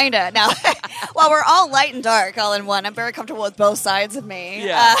 Kinda. No. Well, we're all light and dark all in one. I'm very comfortable with both sides of me.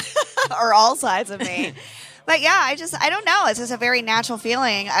 Yeah. Or all sides of me. But yeah, I don't know. It's just a very natural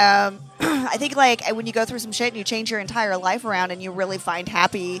feeling. I think when you go through some shit and you change your entire life around and you really find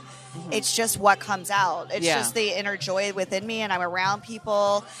happy, it's just what comes out. It's just the inner joy within me, and I'm around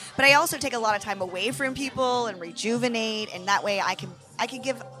people. But I also take a lot of time away from people and rejuvenate, and that way I can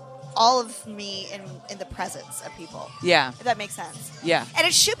give all of me in the presence of people. Yeah. If that makes sense. Yeah. And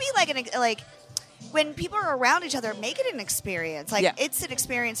it should be when people are around each other, make it an experience. It's an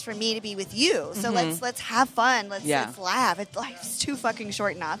experience for me to be with you. So let's have fun. Let's laugh. Life's too fucking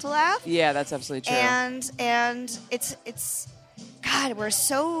short not to laugh. Yeah, that's absolutely true. And it's God, we're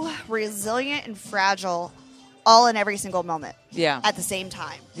so resilient and fragile all in every single moment. Yeah. At the same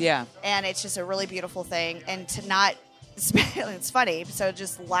time. Yeah. And it's just a really beautiful thing. And to not it's funny, so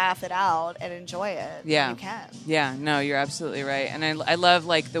just laugh it out and enjoy it. Yeah, when you can. Yeah, no, you're absolutely right, and I love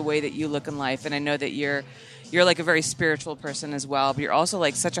the way that you look in life, and I know that you're a very spiritual person as well, but you're also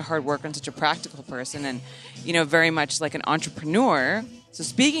such a hard worker and such a practical person, and very much an entrepreneur. So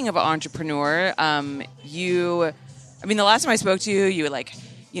speaking of entrepreneur, the last time I spoke to you, you were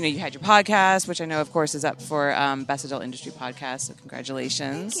you had your podcast, which I know, of course, is up for Best Adult Industry Podcast, so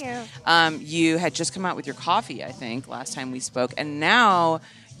congratulations. Thank you. You had just come out with your coffee, I think, last time we spoke, and now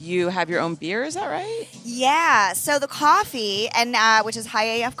you have your own beer, is that right? Yeah, so the coffee, and which is High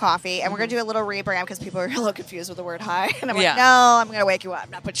AF Coffee, and we're going to do a little rebrand because people are a little confused with the word high, and I'm no, I'm going to wake you up,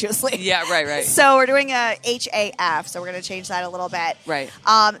 not put you asleep. Yeah, right. So we're doing a HAF, so we're going to change that a little bit. Right.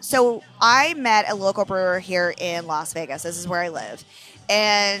 So I met a local brewer here in Las Vegas. This is where I live.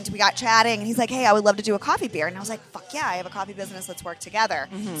 And we got chatting, and he's like, hey, I would love to do a coffee beer. And I was like, fuck yeah, I have a coffee business. Let's work together.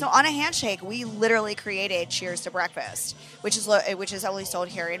 So on a handshake, we literally created Cheers to Breakfast, which is only sold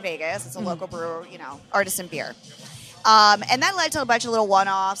here in Vegas. It's a local brewer, artisan beer. And that led to a bunch of little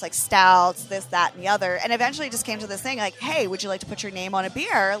one-offs, like stouts, this, that, and the other. And eventually it just came to this thing like, hey, would you like to put your name on a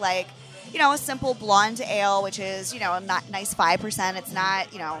beer? A simple blonde ale, which is, a nice 5%. It's not,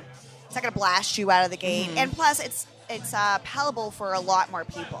 it's not going to blast you out of the gate. And plus, it's palatable for a lot more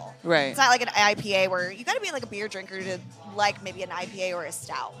people. Right. It's not like an IPA where you got to be a beer drinker to like maybe an IPA or a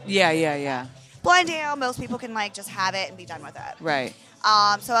stout. Yeah. Blind ale, most people can just have it and be done with it. Right.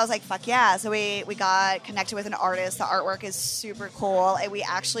 So I was like, fuck yeah. So we got connected with an artist. The artwork is super cool. And we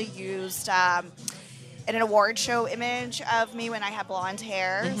actually used an award show image of me when I had blonde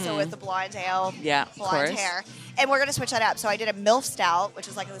hair. So with the blonde ale, blonde hair. And we're going to switch that up. So I did a MILF Stout, which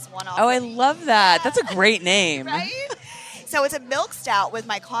is like this one-off. Oh, I love that. That's a great name. Right? So it's a milk stout with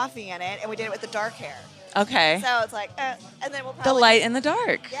my coffee in it, and we did it with the dark hair. Okay. So it's like, and then we'll The probably light and the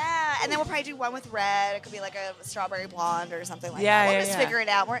dark. Yeah, and then we'll probably do one with red. It could be like a strawberry blonde or something like Yeah, that. We'll yeah, just yeah. figure it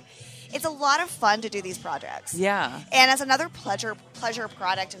out. It's a lot of fun to do these projects. Yeah. And as another pleasure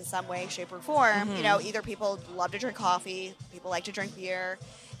product in some way, shape, or form, Mm-hmm. you know, either people love to drink coffee, people like to drink beer,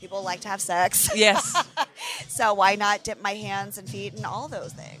 people like to have sex. Yes. So why not dip my hands and feet in all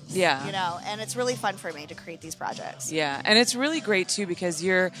those things? Yeah. You know, and it's really fun for me to create these projects. Yeah, and it's really great too because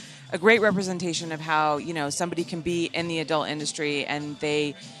you're a great representation of how, you know, somebody can be in the adult industry and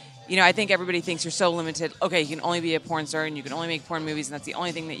they, you know, I think everybody thinks you're so limited. Okay, you can only be a porn star and you can only make porn movies and that's the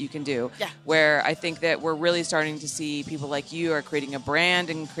only thing that you can do. Yeah. Where I think that we're really starting to see people like you are creating a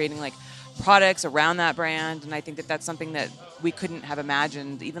brand and creating like products around that brand, and I think that that's something that we couldn't have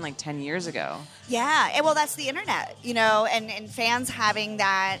imagined even like 10 years ago. Yeah, and well, that's the internet, you know, and fans having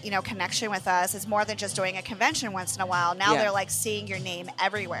that, you know, connection with us is more than just doing a convention once in a while. Now Yeah. they're like seeing your name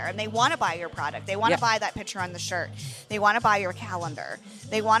everywhere, and they want to buy your product. They want to Yeah. buy that picture on the shirt. They want to buy your calendar.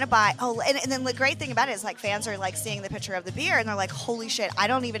 They want to buy. And then the great thing about it is like fans are like seeing the picture of the beer, and they're like, "Holy shit! I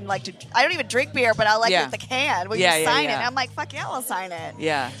don't even drink beer, but I like Yeah. it with the can. Will Yeah, you yeah, sign it?" yeah. And I'm like, "Fuck yeah, I'll sign it."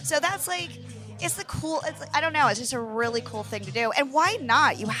 Yeah. So that's like. It's I don't know. It's just a really cool thing to do. And why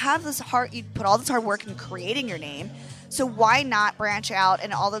not? You have this you put all this hard work in creating your name. So why not branch out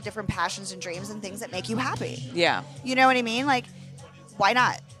in all the different passions and dreams and things that make you happy? Yeah. You know what I mean? Like, why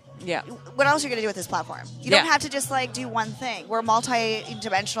not? Yeah. What else are you going to do with this platform? You don't have to just like do one thing. We're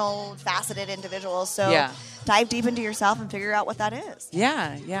multi-dimensional, faceted individuals. So Yeah. dive deep into yourself and figure out what that is.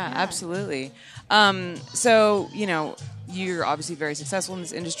 Yeah, absolutely. So, you know, you're obviously very successful in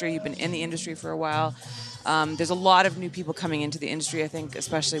this industry. You've been in the industry for a while. There's a lot of new people coming into the industry, I think,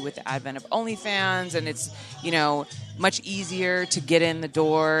 especially with the advent of OnlyFans, and it's, you know, much easier to get in the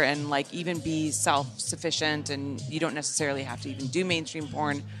door and like even be self-sufficient, and you don't necessarily have to even do mainstream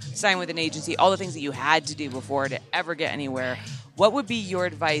porn, sign with an agency, all the things that you had to do before to ever get anywhere. What would be your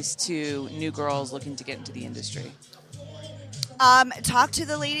advice to new girls looking to get into the industry? Talk to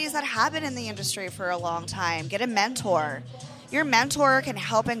the ladies that have been in the industry for a long time. Get a mentor. Your mentor can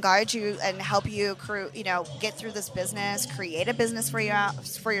help and guide you and help you, get through this business, create a business for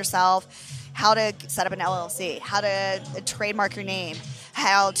yourself, how to set up an LLC, how to trademark your name,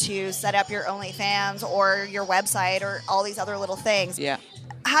 how to set up your OnlyFans or your website or all these other little things. Yeah.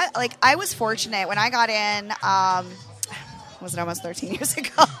 I was fortunate when I got in, was it almost 13 years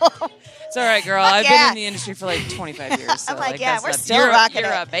ago? It's all right, girl. Fuck I've yeah. been in the industry for like 25 years. So I'm like, yeah, that's we're nuts. still rocking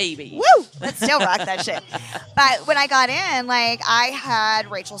You're it. a baby. Woo! Let's still rock that shit. But when I got in, like, I had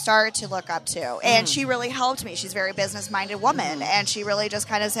Rachel Starr to look up to, and she really helped me. She's a very business-minded woman, and she really just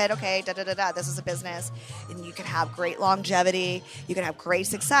kind of said, okay, this is a business, and you can have great longevity, you can have great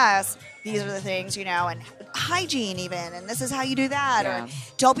success. These are the things, you know, and hygiene even, and this is how you do that. Yeah. Or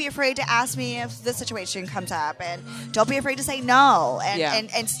don't be afraid to ask me if this situation comes up, and don't be afraid to say no,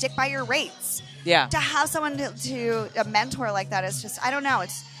 and stick by your rates. Yeah. To have someone to a mentor like that is just, I don't know,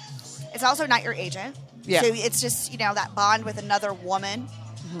 it's also not your agent. Yeah. So it's just, you know, that bond with another woman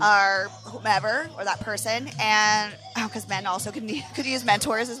or whomever or that person, and because men also could use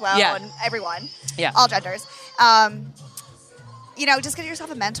mentors as well, Yeah. and everyone, Yeah. all genders. You know, just get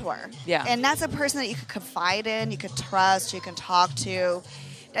yourself a mentor. Yeah. And that's a person that you could confide in, you could trust, you can talk to.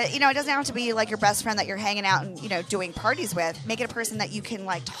 You know, it doesn't have to be like your best friend that you're hanging out and, you know, doing parties with. Make it a person that you can,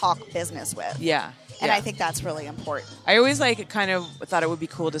 like, talk business with. Yeah. And Yeah. I think that's really important. I always kind of thought it would be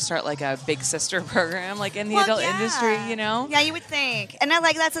cool to start like a big sister program, like in the Well, adult yeah. industry, you know? Yeah, you would think. And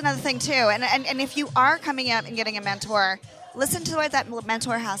that's another thing, too. And if you are coming up and getting a mentor, listen to what that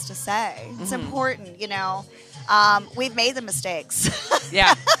mentor has to say. It's important, you know. We've made the mistakes.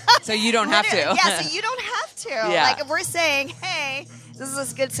 Yeah. So you don't have to. Yeah, so you don't have to. Yeah. Like, if we're saying, hey, this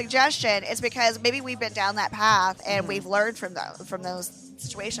is a good suggestion, it's because maybe we've been down that path and we've learned from those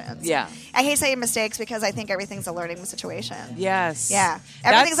situations. Yeah. I hate saying mistakes because I think everything's a learning situation. Yes. Yeah.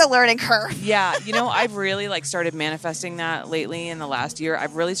 Everything's a learning curve. Yeah. You know, I've really started manifesting that lately in the last year.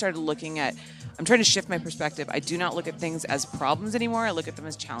 I've really started looking at, I'm trying to shift my perspective. I do not look at things as problems anymore. I look at them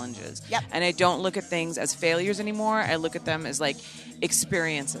as challenges. Yep. And I don't look at things as failures anymore. I look at them as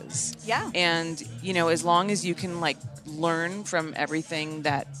experiences. Yeah. And, you know, as long as you can learn from everything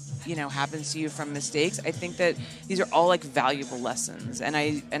that, you know, happens to you from mistakes, I think that these are all valuable lessons, and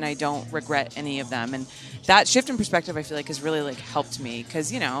I don't regret any of them. And that shift in perspective, I feel has really helped me,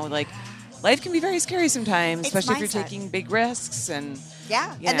 because, you know, life can be very scary sometimes, It's especially if you're mindset. taking big risks. And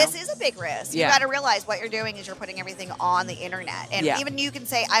Yeah, You and know? this is a big risk. Yeah. You got to realize what you're doing is you're putting everything on the internet, and Yeah. even you can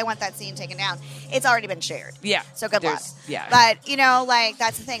say, "I want that scene taken down." It's already been shared. Yeah. So good luck. There's- yeah. But like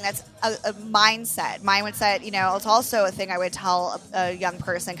that's the thing. That's a mindset. Mindset. It's also a thing I would tell a young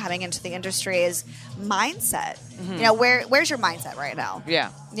person coming into the industry is mindset. Where's your mindset right now? Yeah.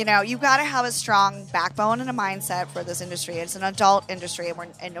 You've got to have a strong backbone and a mindset for this industry. It's an adult industry, and we're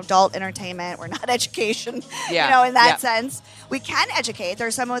in adult entertainment. We're not education. Yeah. In that Yeah. sense, we can educate.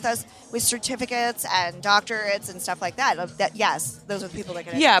 There's some with us with certificates and doctorates and stuff like that. Yes, those are the people that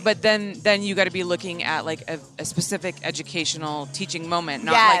can. Yeah, educate. but then you got to be looking at like a specific educational teaching moment,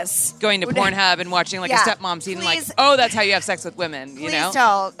 not Yes. like going to Pornhub and watching like Yeah. a stepmom scene, like, Please. oh, that's how you have sex with women. You Please know?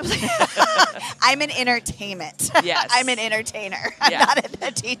 don't. I'm an entertainment. Yes. I'm an entertainer. I'm Yeah.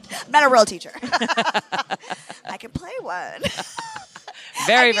 I'm not a real teacher. I can play one.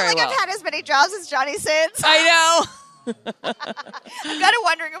 Very, I feel very like well. I've had as many jobs as Johnny Sins. I know. I'm kind of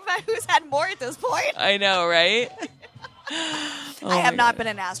wondering about who's had more at this point. I know, right? I have not been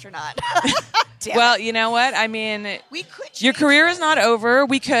an astronaut. Damn Well, it. you know what? I mean, We could your change career this. is not over.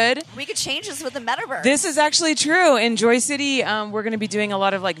 We could. We could change this with the metaverse. This is actually true. In Joy City, we're going to be doing a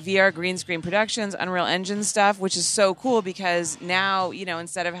lot of like VR green screen productions, Unreal Engine stuff, which is so cool because now,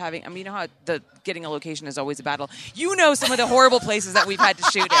 instead of having, how getting a location is always a battle. Some of the horrible places that we've had to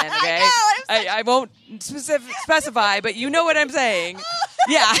shoot in, okay? I won't specify, but you know what I'm saying.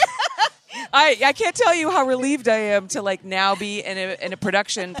 Yeah. I can't tell you how relieved I am to like now be in a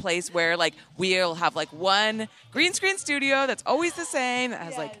production place where like we'll have like one green screen studio that's always the same, that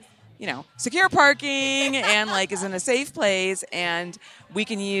has like secure parking and like is in a safe place, and we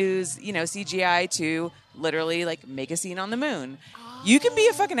can use CGI to literally like make a scene on the moon. You can be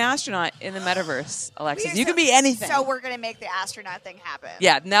a fucking astronaut in the metaverse, Alexis. You can be anything. So we're going to make the astronaut thing happen.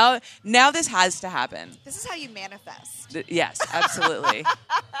 Yeah, now this has to happen. This is how you manifest. Yes, absolutely.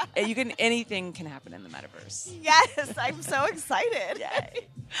 Anything can happen in the metaverse. Yes, I'm so excited. Yay.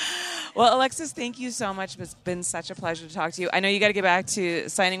 Well, Alexis, thank you so much. It's been such a pleasure to talk to you. I know you got to get back to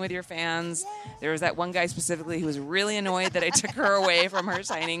signing with your fans. There was that one guy specifically who was really annoyed that I took her away from her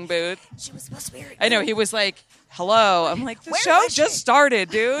signing booth. She was supposed to be. I know, he was like, hello. I'm like, the Where show was she? just started,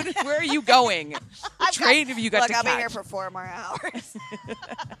 dude. Where are you going? What train have you got to I'll catch? be here for 4 more hours.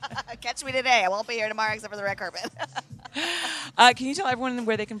 Catch me today. I won't be here tomorrow except for the red carpet. Can you tell everyone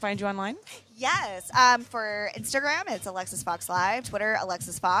where they can find you online? Yes. For Instagram, it's Alexis Fox Live. Twitter,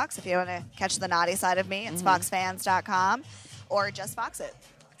 Alexis Fox. If you want to catch the naughty side of me, it's foxfans.com or just Fox it.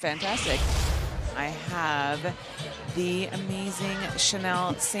 Fantastic. I have the amazing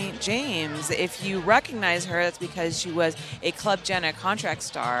Chanel St. James. If you recognize her, that's because she was a Club Jenna contract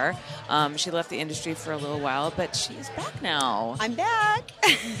star. She left the industry for a little while, but she's back now. I'm back.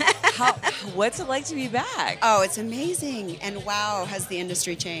 What's it like to be back? Oh, it's amazing. And wow, has the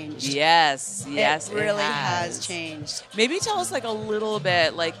industry changed? Yes, It really has changed. Maybe tell us like a little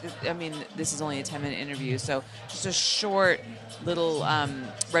bit, this is only a 10-minute interview, so just a short little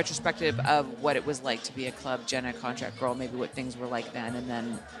retrospective of what it was like to be a Club Jenna contract girl, maybe what things were like then, and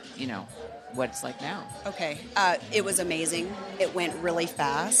then, what it's like now. Okay. It was amazing. It went really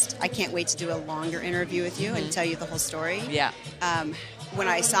fast. I can't wait to do a longer interview with you and tell you the whole story. Yeah. When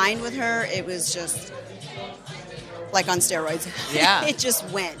I signed with her, it was just like on steroids. Yeah. It just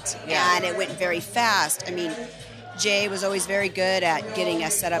went. Yeah. And it went very fast. I mean, Jay was always very good at getting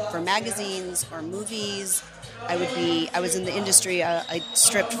us set up for magazines or movies. I was in the industry, I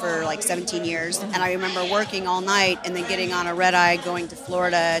stripped for like 17 years, and I remember working all night and then getting on a red eye going to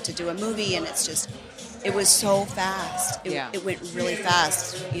Florida to do a movie, and it was so fast. It went really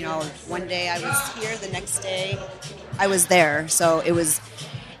fast. One day I was here, the next day I was there, so it was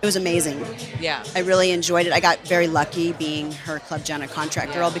amazing. Yeah. I really enjoyed it. I got very lucky being her Club Jenna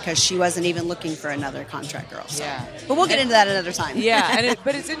contract girl because she wasn't even looking for another contract girl. So. Yeah. But we'll get into that another time. Yeah,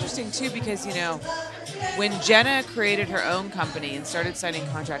 but it's interesting too because when Jenna created her own company and started signing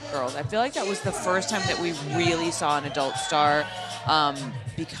contract girls, I feel like that was the first time that we really saw an adult star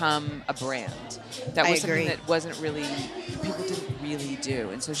become a brand. That was something that wasn't really, people didn't really do.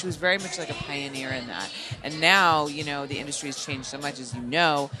 And so she was very much like a pioneer in that. And now, the industry has changed so much, as you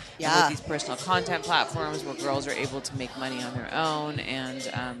know, with these personal content platforms where girls are able to make money on their own and,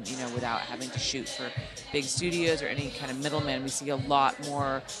 without having to shoot for big studios or any kind of middleman. We see a lot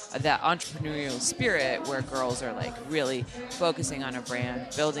more of that entrepreneurial spirit where girls are like really focusing on a brand,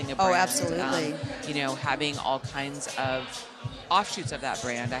 building a brand. Oh, absolutely. Having all kinds of offshoots of that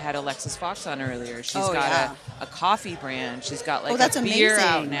brand. I had Alexis Fox on earlier. She's a coffee brand. She's got like that's a beer amazing.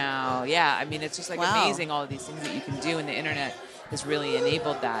 out now. Yeah, I mean, it's just like amazing all of these things that you can do in the internet has really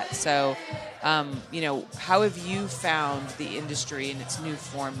enabled that. So, how have you found the industry in its new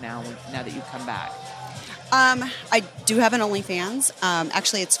form now that you've come back? I do have an OnlyFans.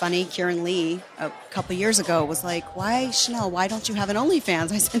 Actually, it's funny. Kieran Lee, a couple years ago, was like, "Why, Chanel? Why don't you have an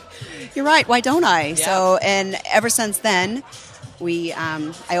OnlyFans?" I said, "You're right. Why don't I?" Yeah. So, and ever since then,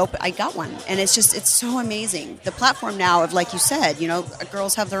 I got one, and it's so amazing. The platform now of, like you said,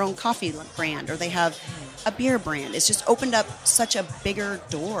 girls have their own coffee brand, or they have a beer brand. It's just opened up such a bigger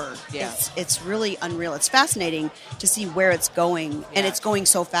door. Yeah. It's really unreal. It's fascinating to see where it's going, and it's going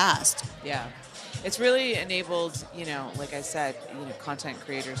so fast. Yeah. It's really enabled, like I said, content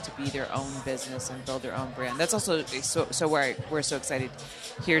creators to be their own business and build their own brand. That's also so where we're so excited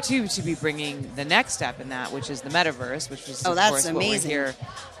here too to be bringing the next step in that, which is the metaverse, which is of course amazing. what we're here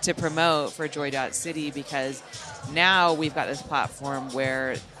to promote for Joy.City, because now we've got this platform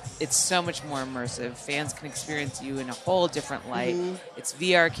where it's so much more immersive. Fans can experience you in a whole different light. Mm-hmm. It's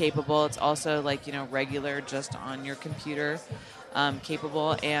VR capable. It's also regular, just on your computer.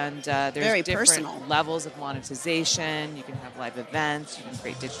 Capable, and there's Very different personal. levels of monetization. You can have live events. You can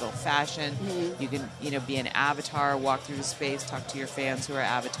create digital fashion. Mm-hmm. You can be an avatar, walk through the space, talk to your fans who are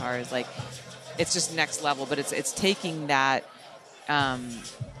avatars. It's just next level. But it's taking that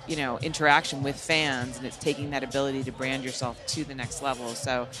interaction with fans, and it's taking that ability to brand yourself to the next level.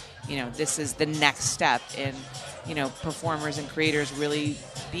 So this is the next step in performers and creators really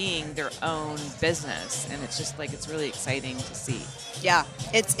being their own business, and it's just it's really exciting to see. Yeah,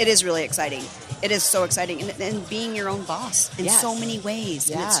 it is really exciting. It is so exciting, and being your own boss in so many ways.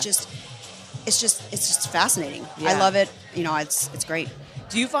 Yeah. And it's just fascinating. Yeah. I love it. It's great.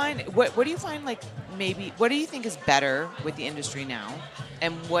 Do you find what do you find what do you think is better with the industry now,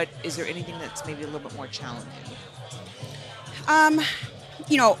 and is there anything that's maybe a little bit more challenging?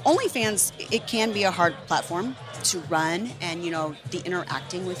 OnlyFans, it can be a hard platform to run, and the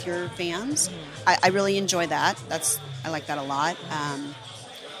interacting with your fans. I really enjoy that. I like that a lot.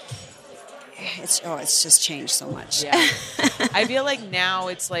 It's just changed so much. Yeah. I feel like now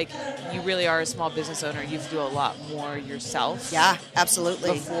it's you really are a small business owner. You have to do a lot more yourself. Yeah,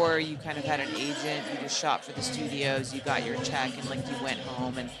 absolutely. Before, you kind of had an agent. You just shop for the studios. You got your check, and you went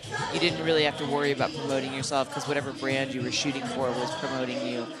home, and you didn't really have to worry about promoting yourself, because whatever brand you were shooting for was promoting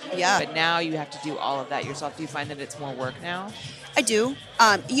you. Yeah. But now you have to do all of that yourself. Do you find that it's more work now? I do.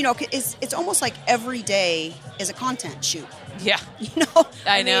 It's almost like every day is a content shoot. Yeah.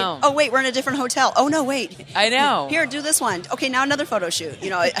 I know. Oh, wait, we're in a different hotel. Oh, no, wait. I know. Here, do this one. Okay, now another photo shoot.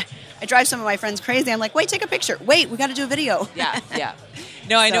 I drive some of my friends crazy. I'm like, wait, take a picture. Wait, we got to do a video. Yeah.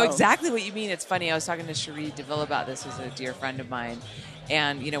 No, I know exactly what you mean. It's funny. I was talking to Cherie DeVille about this, who's a dear friend of mine.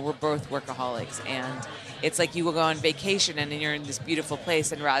 And, we're both workaholics. And it's you will go on vacation, and then you're in this beautiful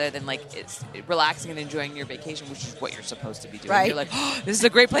place, and rather than it's relaxing and enjoying your vacation, which is what you're supposed to be doing, right. You're this is a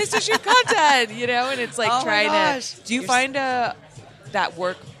great place to shoot content, and it's trying to. Do you find that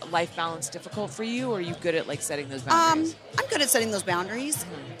work-life balance difficult for you, or are you good at setting those boundaries? I'm good at setting those boundaries.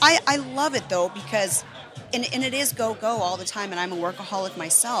 I love it though, because and it is go all the time, and I'm a workaholic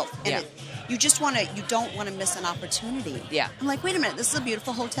myself, and you don't want to miss an opportunity. Yeah. I'm like, wait a minute, this is a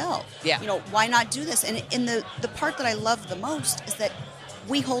beautiful hotel. Yeah. Why not do this? And the part that I love the most is that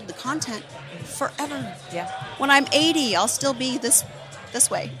we hold the content forever. Yeah. When I'm 80, I'll still be this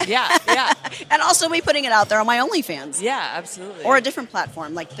way. Yeah. And I'll still be putting it out there on my OnlyFans. Yeah, absolutely. Or a different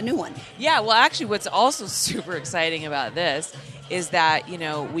platform, like the new one. Yeah, well, actually, what's also super exciting about this is that,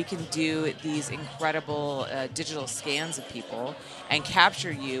 we can do these incredible digital scans of people and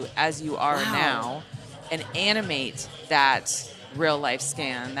capture you as you are now and animate that real-life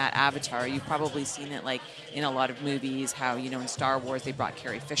scan, that avatar. You've probably seen it, in a lot of movies, how, in Star Wars, they brought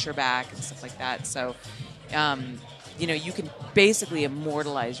Carrie Fisher back and stuff like that. So, you can basically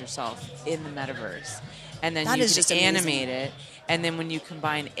immortalize yourself in the metaverse. And then you can animate it. And then when you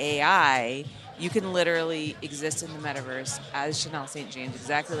combine AI, you can literally exist in the metaverse as Chanel St. James,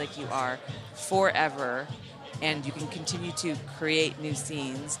 exactly like you are, forever. And you can continue to create new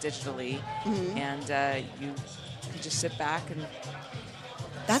scenes digitally. Mm-hmm. And you can just sit back and...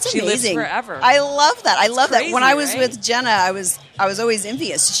 That's she amazing. lives forever. I love that. I love crazy, that. When I was right? with Jenna, I was always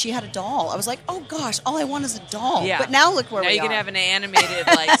envious. She had a doll. I was like, oh gosh, all I want is a doll. Yeah. But now look where now we you are. can have an animated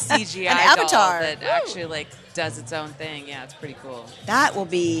CGI an avatar doll that actually does its own thing. Yeah, it's pretty cool. That will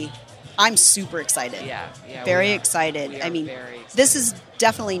be. I'm super excited. Yeah. Very excited. I mean, this is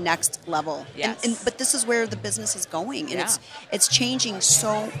definitely next level. Yes. But this is where the business is going, and it's changing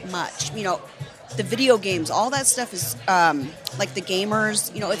so much. The video games, all that stuff is like the gamers.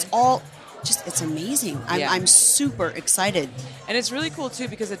 It's all it's amazing. Yeah. I'm super excited. And it's really cool too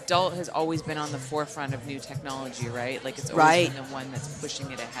because adult has always been on the forefront of new technology, right? Like it's always Right. been the one that's pushing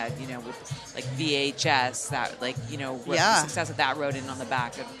it ahead, you know, with like VHS, that like, you know, the Yeah. success that rode in on the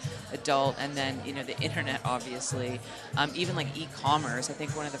back of adult, and then, you know, the internet, obviously. Even like e-commerce. I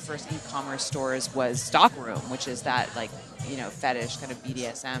think one of the first e-commerce stores was Stockroom, which is that like, you know, fetish kind of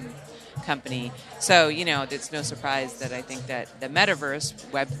BDSM company. So, you know, it's no surprise that I think that the metaverse,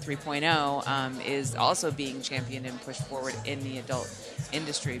 Web 3.0, is also being championed and pushed forward in the adult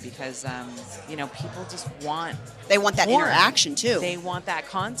industry because, you know, people just want... They want that more. interaction, too. They want that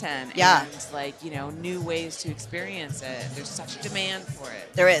content. Yeah. And, like, you know, new ways to experience it. There's such a demand for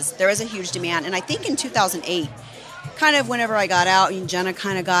it. There is a huge demand. And I think in 2008, kind of whenever I got out and Jenna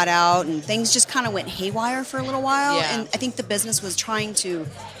kind of got out and things just kind of went haywire for a little while. Yeah. And I think the business was trying to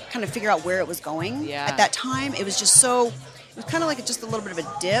kind of figure out where it was going. Yeah. At that time, it was just so... It was kind of like just a little bit of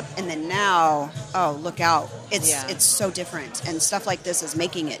a dip, and then now, oh, look out. It's so different, and stuff like this is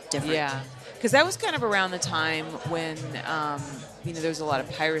making it different. Yeah, because that was kind of around the time when, you know, there was a lot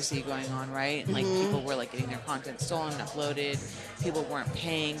of piracy going on, right? And, like, people were, like, getting their content stolen, uploaded. People weren't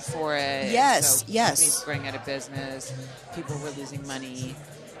paying for it. Yes, so yes. companies going out of business. People were losing money.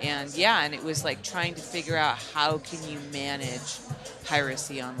 And, yeah, and it was, like, trying to figure out how can you manage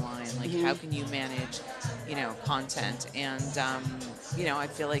piracy online? Like, how can you manage, you know, content? And, you know, I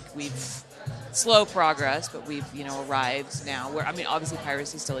feel like we've slow progress, but we've, you know, arrived now where, I mean, obviously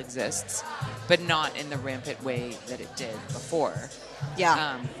piracy still exists, but not in the rampant way that it did before.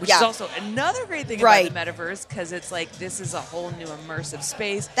 Yeah. Which is also another great thing Right. about the metaverse, because it's like this is a whole new immersive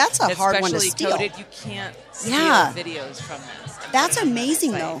space. That's a hard one to specially steal. coded. You can't steal Yeah. videos from this. That's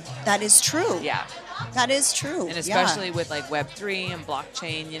amazing, though. That is true. Yeah. That is true. And especially with like Web3 and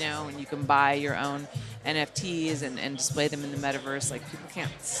blockchain, you know, and you can buy your own NFTs and display them in the metaverse. Like, people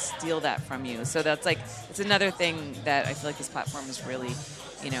can't steal that from you. So that's like, it's another thing that I feel like this platform is really,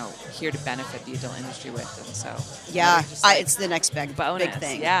 you know, here to benefit the adult industry with. And so, Yeah, just, like, it's the next big bonus.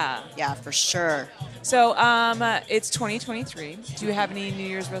 thing. Yeah. Yeah, for sure. So it's 2023. Do you have any New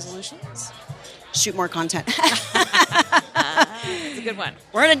Year's resolutions? Shoot more content. It's a good one.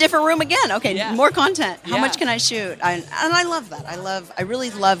 We're in a different room again. Okay, Yeah. more content. How Yeah. much can I shoot? And I love that. I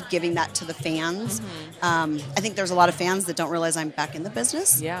really love giving that to the fans. I think there's a lot of fans that don't realize I'm back in the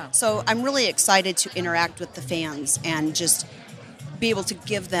business. Yeah. So I'm really excited to interact with the fans and just be able to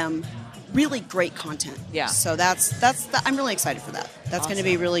give them really great content. Yeah. So I'm really excited for that. That's going to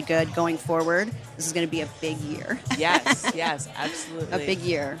be really good going forward. This is going to be a big year. Yes, absolutely. A big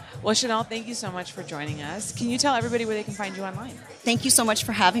year. Well, Chanel, thank you so much for joining us. Can you tell everybody where they can find you online? Thank you so much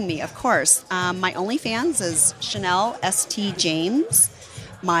for having me, of course. My OnlyFans is Chanel St. James.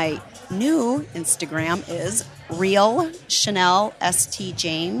 My new Instagram is Real Chanel St.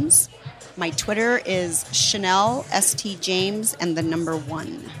 James. My Twitter is Chanel St. James and the number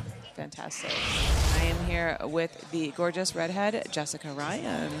 1. Fantastic. I am here with the gorgeous redhead, Jessica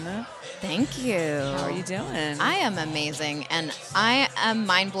Ryan. Thank you. How are you doing? I am amazing, and I am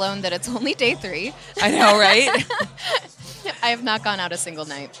mind blown that it's only day 3. I know, right? I have not gone out a single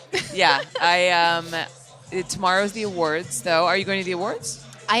night. Yeah, tomorrow's the awards, though. Are you going to the awards?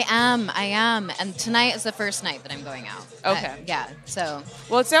 I am, and tonight is the first night that I'm going out. Okay. Yeah. So.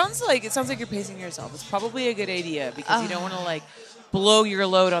 Well, it sounds like you're pacing yourself. It's probably a good idea because you don't want to like blow your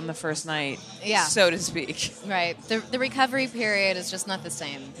load on the first night, so to speak. Right. The recovery period is just not the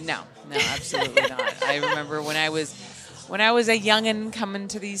same. No, absolutely not. I remember when I was a youngin' coming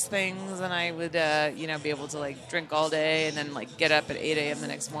to these things, and I would, be able to like drink all day and then like get up at 8 a.m. the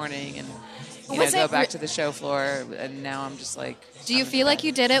next morning and go back to the show floor. And now I'm just like. Do you feel like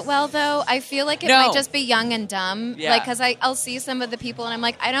you did it well, though? I feel like it No. might just be young and dumb. Yeah. Like, because I'll see some of the people, and I'm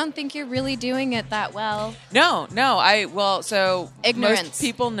like, I don't think you're really doing it that well. No. So Ignorance. most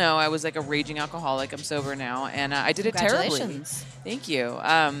people know I was like a raging alcoholic. I'm sober now, and I did it terribly. Congratulations. Thank you.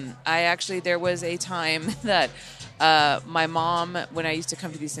 There was a time that my mom, when I used to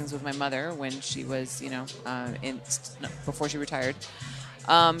come to these things with my mother, when she was, before she retired,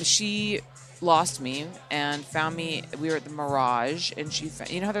 she lost me and found me. We were at the Mirage, and she,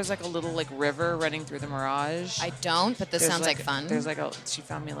 how there's like a little like river running through the Mirage. I don't, but this sounds like fun. There's like she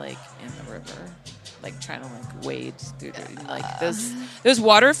found me like in the river, like trying to like wade through those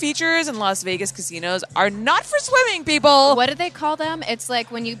water features in Las Vegas casinos are not for swimming, people. What do they call them? It's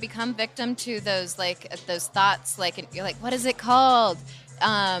like when you become victim to those thoughts. Like you're like, what is it called?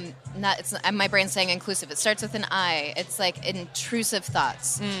 My brain's saying inclusive. It starts with an I. It's like intrusive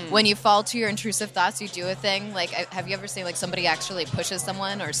thoughts. When you fall to your intrusive thoughts, you do a thing. Like, have you ever seen like somebody actually pushes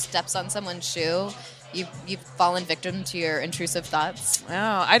someone or steps on someone's shoe? you've fallen victim to your intrusive thoughts? Oh,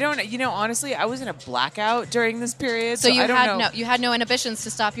 I don't. Honestly, I was in a blackout during this period, So you I don't had know. you had no inhibitions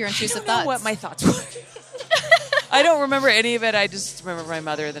to stop your intrusive I don't know thoughts. what my thoughts were. I don't remember any of it. I just remember my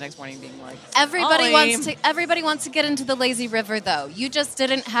mother the next morning being like, Everybody "Ollie." wants to get into the lazy river, though. You just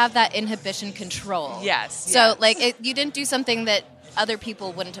didn't have that inhibition control. Yes. So yes. you didn't do something that other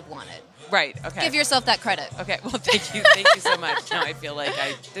people wouldn't have wanted. Right. Okay. Give yourself that credit. Okay. Well, thank you. Thank you so much. Now I feel like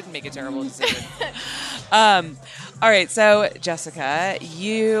I didn't make a terrible decision. All right. So, Jessica,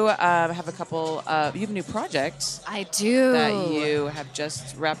 you have a couple. You have a new project. I do. That you have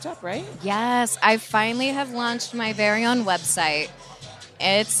just wrapped up, right? Yes, I finally have launched my very own website.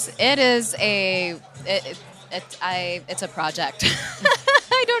 It's a project.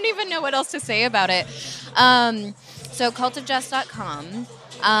 I don't even know what else to say about it. So cultofjess.com.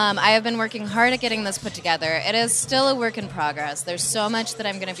 I have been working hard at getting this put together. It is still a work in progress. There's so much that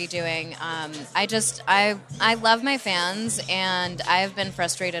I'm going to be doing. I love my fans, and I've been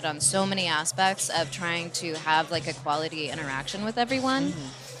frustrated on so many aspects of trying to have like a quality interaction with everyone.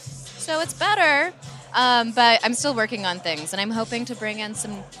 So it's better. But I'm still working on things, and I'm hoping to bring in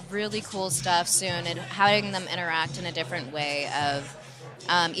some really cool stuff soon and having them interact in a different way of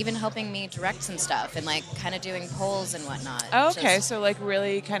even helping me direct some stuff and like kind of doing polls and whatnot. Oh, okay. So like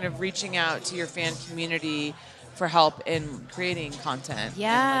really kind of reaching out to your fan community for help in creating content. Yeah.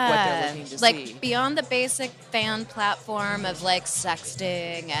 And, like, what they're looking to see. Beyond the basic fan platform of like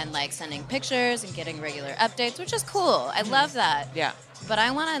sexting and like sending pictures and getting regular updates, which is cool. I love that. Yeah. But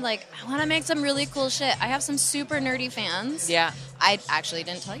I want to make some really cool shit. I have some super nerdy fans. Yeah. I actually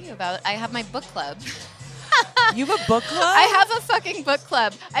didn't tell you about. I have my book club. You have a book club? I have a fucking book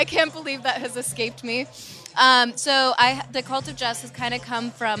club. I can't believe that has escaped me. The Cult of Jess has kind of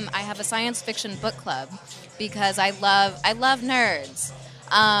come from, I have a science fiction book club because I love nerds.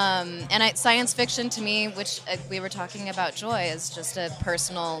 Science fiction to me, which we were talking about Joy, is just a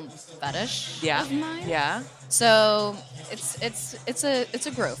personal fetish of mine. Yeah. So it's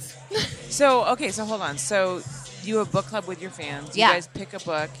a growth. So hold on. So you have a book club with your fans. Yeah. You guys pick a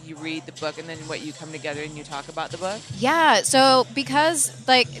book, you read the book, and then you come together and you talk about the book? Yeah, so because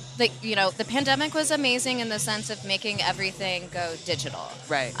the pandemic was amazing in the sense of making everything go digital.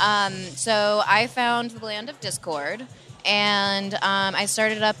 Right. So I found the land of Discord, and I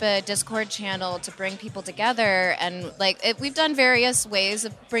started up a Discord channel to bring people together, and we've done various ways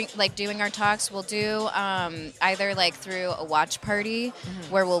of doing our talks. We'll do either through a watch party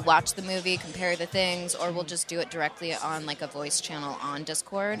where we'll watch the movie, compare the things, or we'll just do it directly on a voice channel on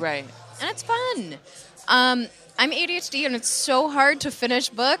Discord. Right. And it's fun. I'm ADHD, and it's so hard to finish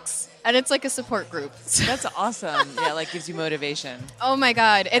books. And it's like a support group. That's awesome. Yeah, gives you motivation. Oh my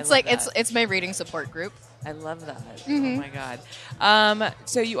god, it's that. it's my reading support group. I love that. Oh my god.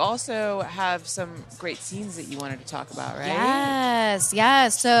 So you also have some great scenes that you wanted to talk about, right? Yes, yeah.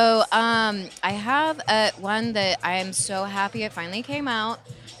 So I have one that I am so happy it finally came out.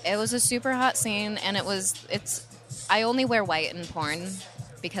 It was a super hot scene, and I only wear white in porn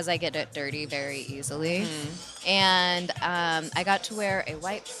because I get it dirty very easily. And I got to wear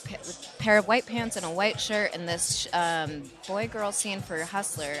a pair of white pants and a white shirt in this boy-girl scene for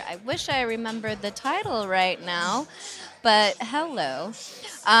Hustler. I wish I remembered the title right now, but hello.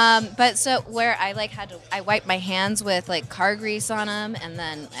 But so where I wiped my hands with car grease on them, and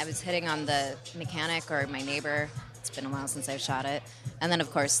then I was hitting on the mechanic or my neighbor. It's been a while since I've shot it. And then,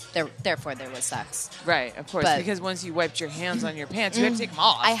 of course, therefore there was sex. Right, of course. Because once you wiped your hands on your pants, you had to take them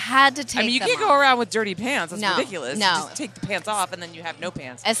off. I had to take them off. you can't go around with dirty pants. That's ridiculous. No. You just take the pants off, and then you have no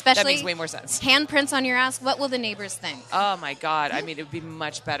pants. Especially that makes way more sense. Handprints on your ass. What will the neighbors think? Oh, my God. I mean, it would be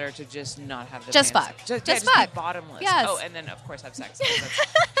much better to just not have the just pants. Fuck. Just fuck. be bottomless. Yes. Oh, and then, of course, have sex.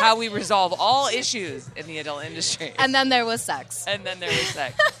 That's how we resolve all issues in the adult industry. And then there was sex.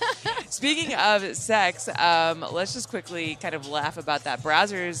 Speaking of sex, let's just quickly kind of laugh about that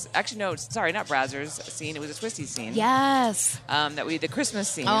Brazzers. Actually, no, sorry, not Brazzers scene. It was a Twisty scene. Yes. The Christmas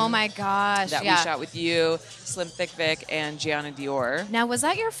scene. Oh my gosh. That we shot with you, Slim Thick Vic, and Gianna Dior. Now, was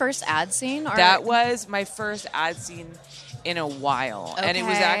that your first ad scene? Or? That was my first ad scene in a while, and it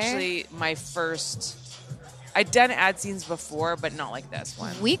was actually my first. I'd done ad scenes before, but not like this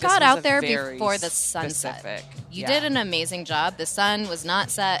one. We got out there before the sunset. You did an amazing job. The sun was not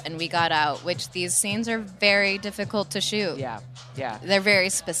set, and we got out, which these scenes are very difficult to shoot. Yeah. They're very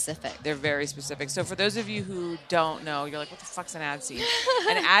specific. So for those of you who don't know, you're like, what the fuck's an ad scene?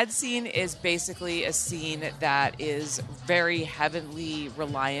 An ad scene is basically a scene that is very heavily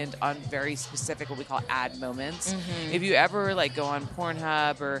reliant on very specific, what we call ad moments. If you ever go on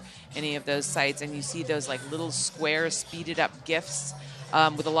Pornhub or any of those sites and you see those little square speeded up GIFs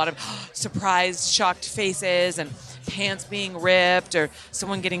with a lot of surprised, shocked faces and pants being ripped or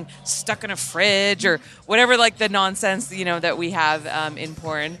someone getting stuck in a fridge or whatever, like the nonsense, that we have in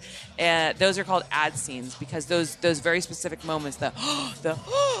porn. And those are called ad scenes because those very specific moments,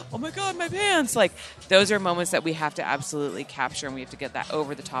 oh my God, my pants, like those are moments that we have to absolutely capture, and we have to get that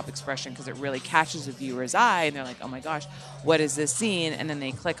over the top expression because it really catches the viewer's eye and they're like, oh my gosh, what is this scene? And then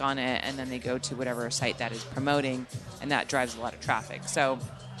they click on it and then they go to whatever site that is promoting, and that drives a lot of traffic. So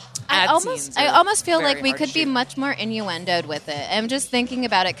I almost feel like we could be much more innuendoed with it. I'm just thinking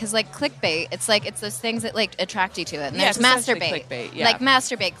about it because, like, clickbait, it's those things that like attract you to it. And there's masturbate, clickbait, yeah. like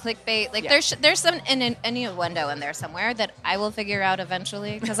masturbate, clickbait. Like there's some innuendo in there somewhere that I will figure out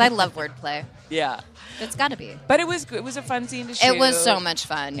eventually because I love wordplay. Yeah, it's got to be. But it was a fun scene to shoot. It was so much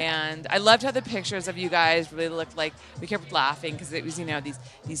fun, and I loved how the pictures of you guys really looked like. We kept laughing because it was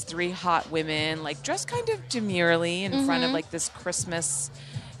these three hot women like dressed kind of demurely in front of like this Christmas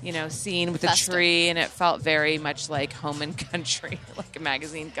scene with Festive. a tree, and it felt very much like Home and Country, like a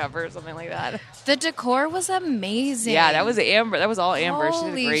magazine cover or something like that. The decor was amazing. Yeah, that was Amber. That was all Amber. Holy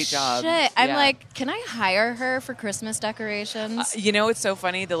she did a great job. Shit. I'm Yeah. like, can I hire her for Christmas decorations? It's so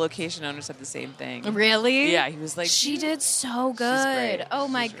funny. The location owner said the same thing. Really? Yeah, he was like, she did so good. great. Oh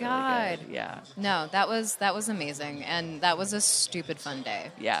my She's really God. good. Yeah. No, that was amazing, and that was a stupid fun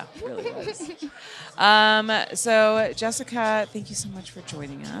day. Yeah, it really was. So, Jessica, thank you so much for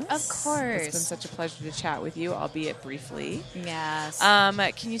joining us. Of course. It's been such a pleasure to chat with you, albeit briefly. Yes.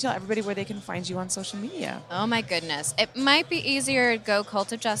 Can you tell everybody where they can find you on social media? Oh my goodness. It might be easier to go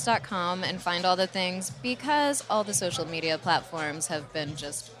cultofjess.com and find all the things because all the social media platforms have been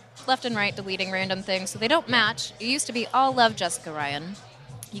just left and right deleting random things, so they don't match. It used to be all Love Jessica Ryan.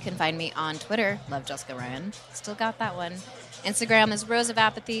 You can find me on Twitter, Love Jessica Ryan. Still got that one. Instagram is Rose of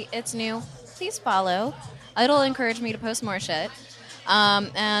Apathy. It's new. Please follow. It'll encourage me to post more shit.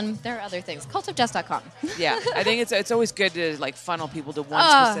 And there are other things. Cultofjess.com. Yeah, I think it's always good to like funnel people to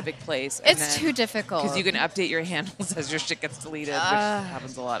one specific place. And it's too difficult because you can update your handles as your shit gets deleted, which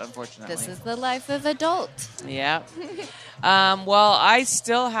happens a lot, unfortunately. This is the life of adult. Yeah. Well, I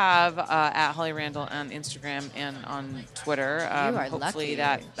still have at Holly Randall on Instagram and on Twitter. You are hopefully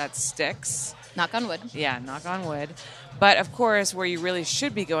lucky. that sticks. Knock on wood. Yeah, knock on wood. But, of course, where you really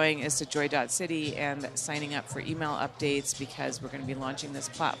should be going is to joy.city and signing up for email updates because we're going to be launching this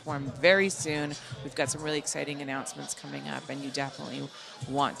platform very soon. We've got some really exciting announcements coming up, and you definitely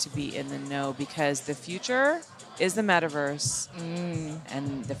want to be in the know because the future is the metaverse,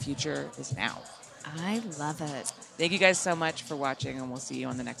 and the future is now. I love it. Thank you guys so much for watching, and we'll see you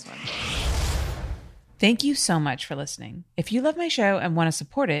on the next one. Thank you so much for listening. If you love my show and want to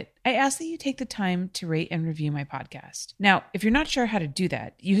support it, I ask that you take the time to rate and review my podcast. Now, if you're not sure how to do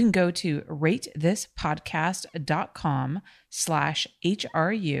that, you can go to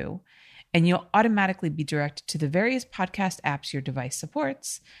ratethispodcast.com/HRU, and you'll automatically be directed to the various podcast apps your device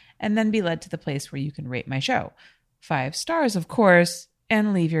supports, and then be led to the place where you can rate my show. 5 stars, of course,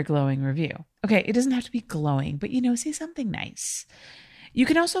 and leave your glowing review. Okay, it doesn't have to be glowing, but say something nice. You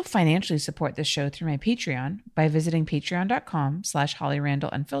can also financially support this show through my Patreon by visiting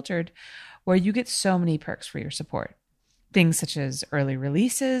patreon.com/HollyRandallUnfiltered, where you get so many perks for your support. Things such as early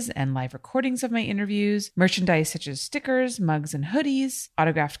releases and live recordings of my interviews, merchandise such as stickers, mugs, and hoodies,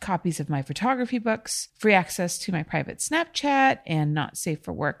 autographed copies of my photography books, free access to my private Snapchat and Not Safe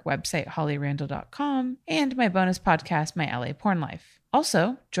for Work website, hollyrandall.com, and my bonus podcast, My LA Porn Life.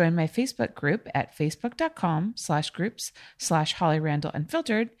 Also, join my Facebook group at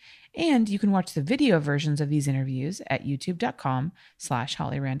facebook.com/groups/HollyRandallUnfiltered, and you can watch the video versions of these interviews at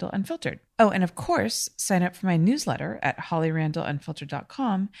youtube.com/HollyRandallUnfiltered. Oh, and of course, sign up for my newsletter at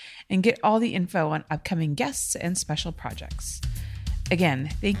hollyrandallunfiltered.com and get all the info on upcoming guests and special projects. Again,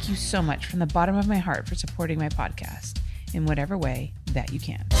 thank you so much from the bottom of my heart for supporting my podcast in whatever way that you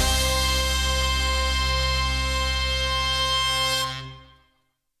can.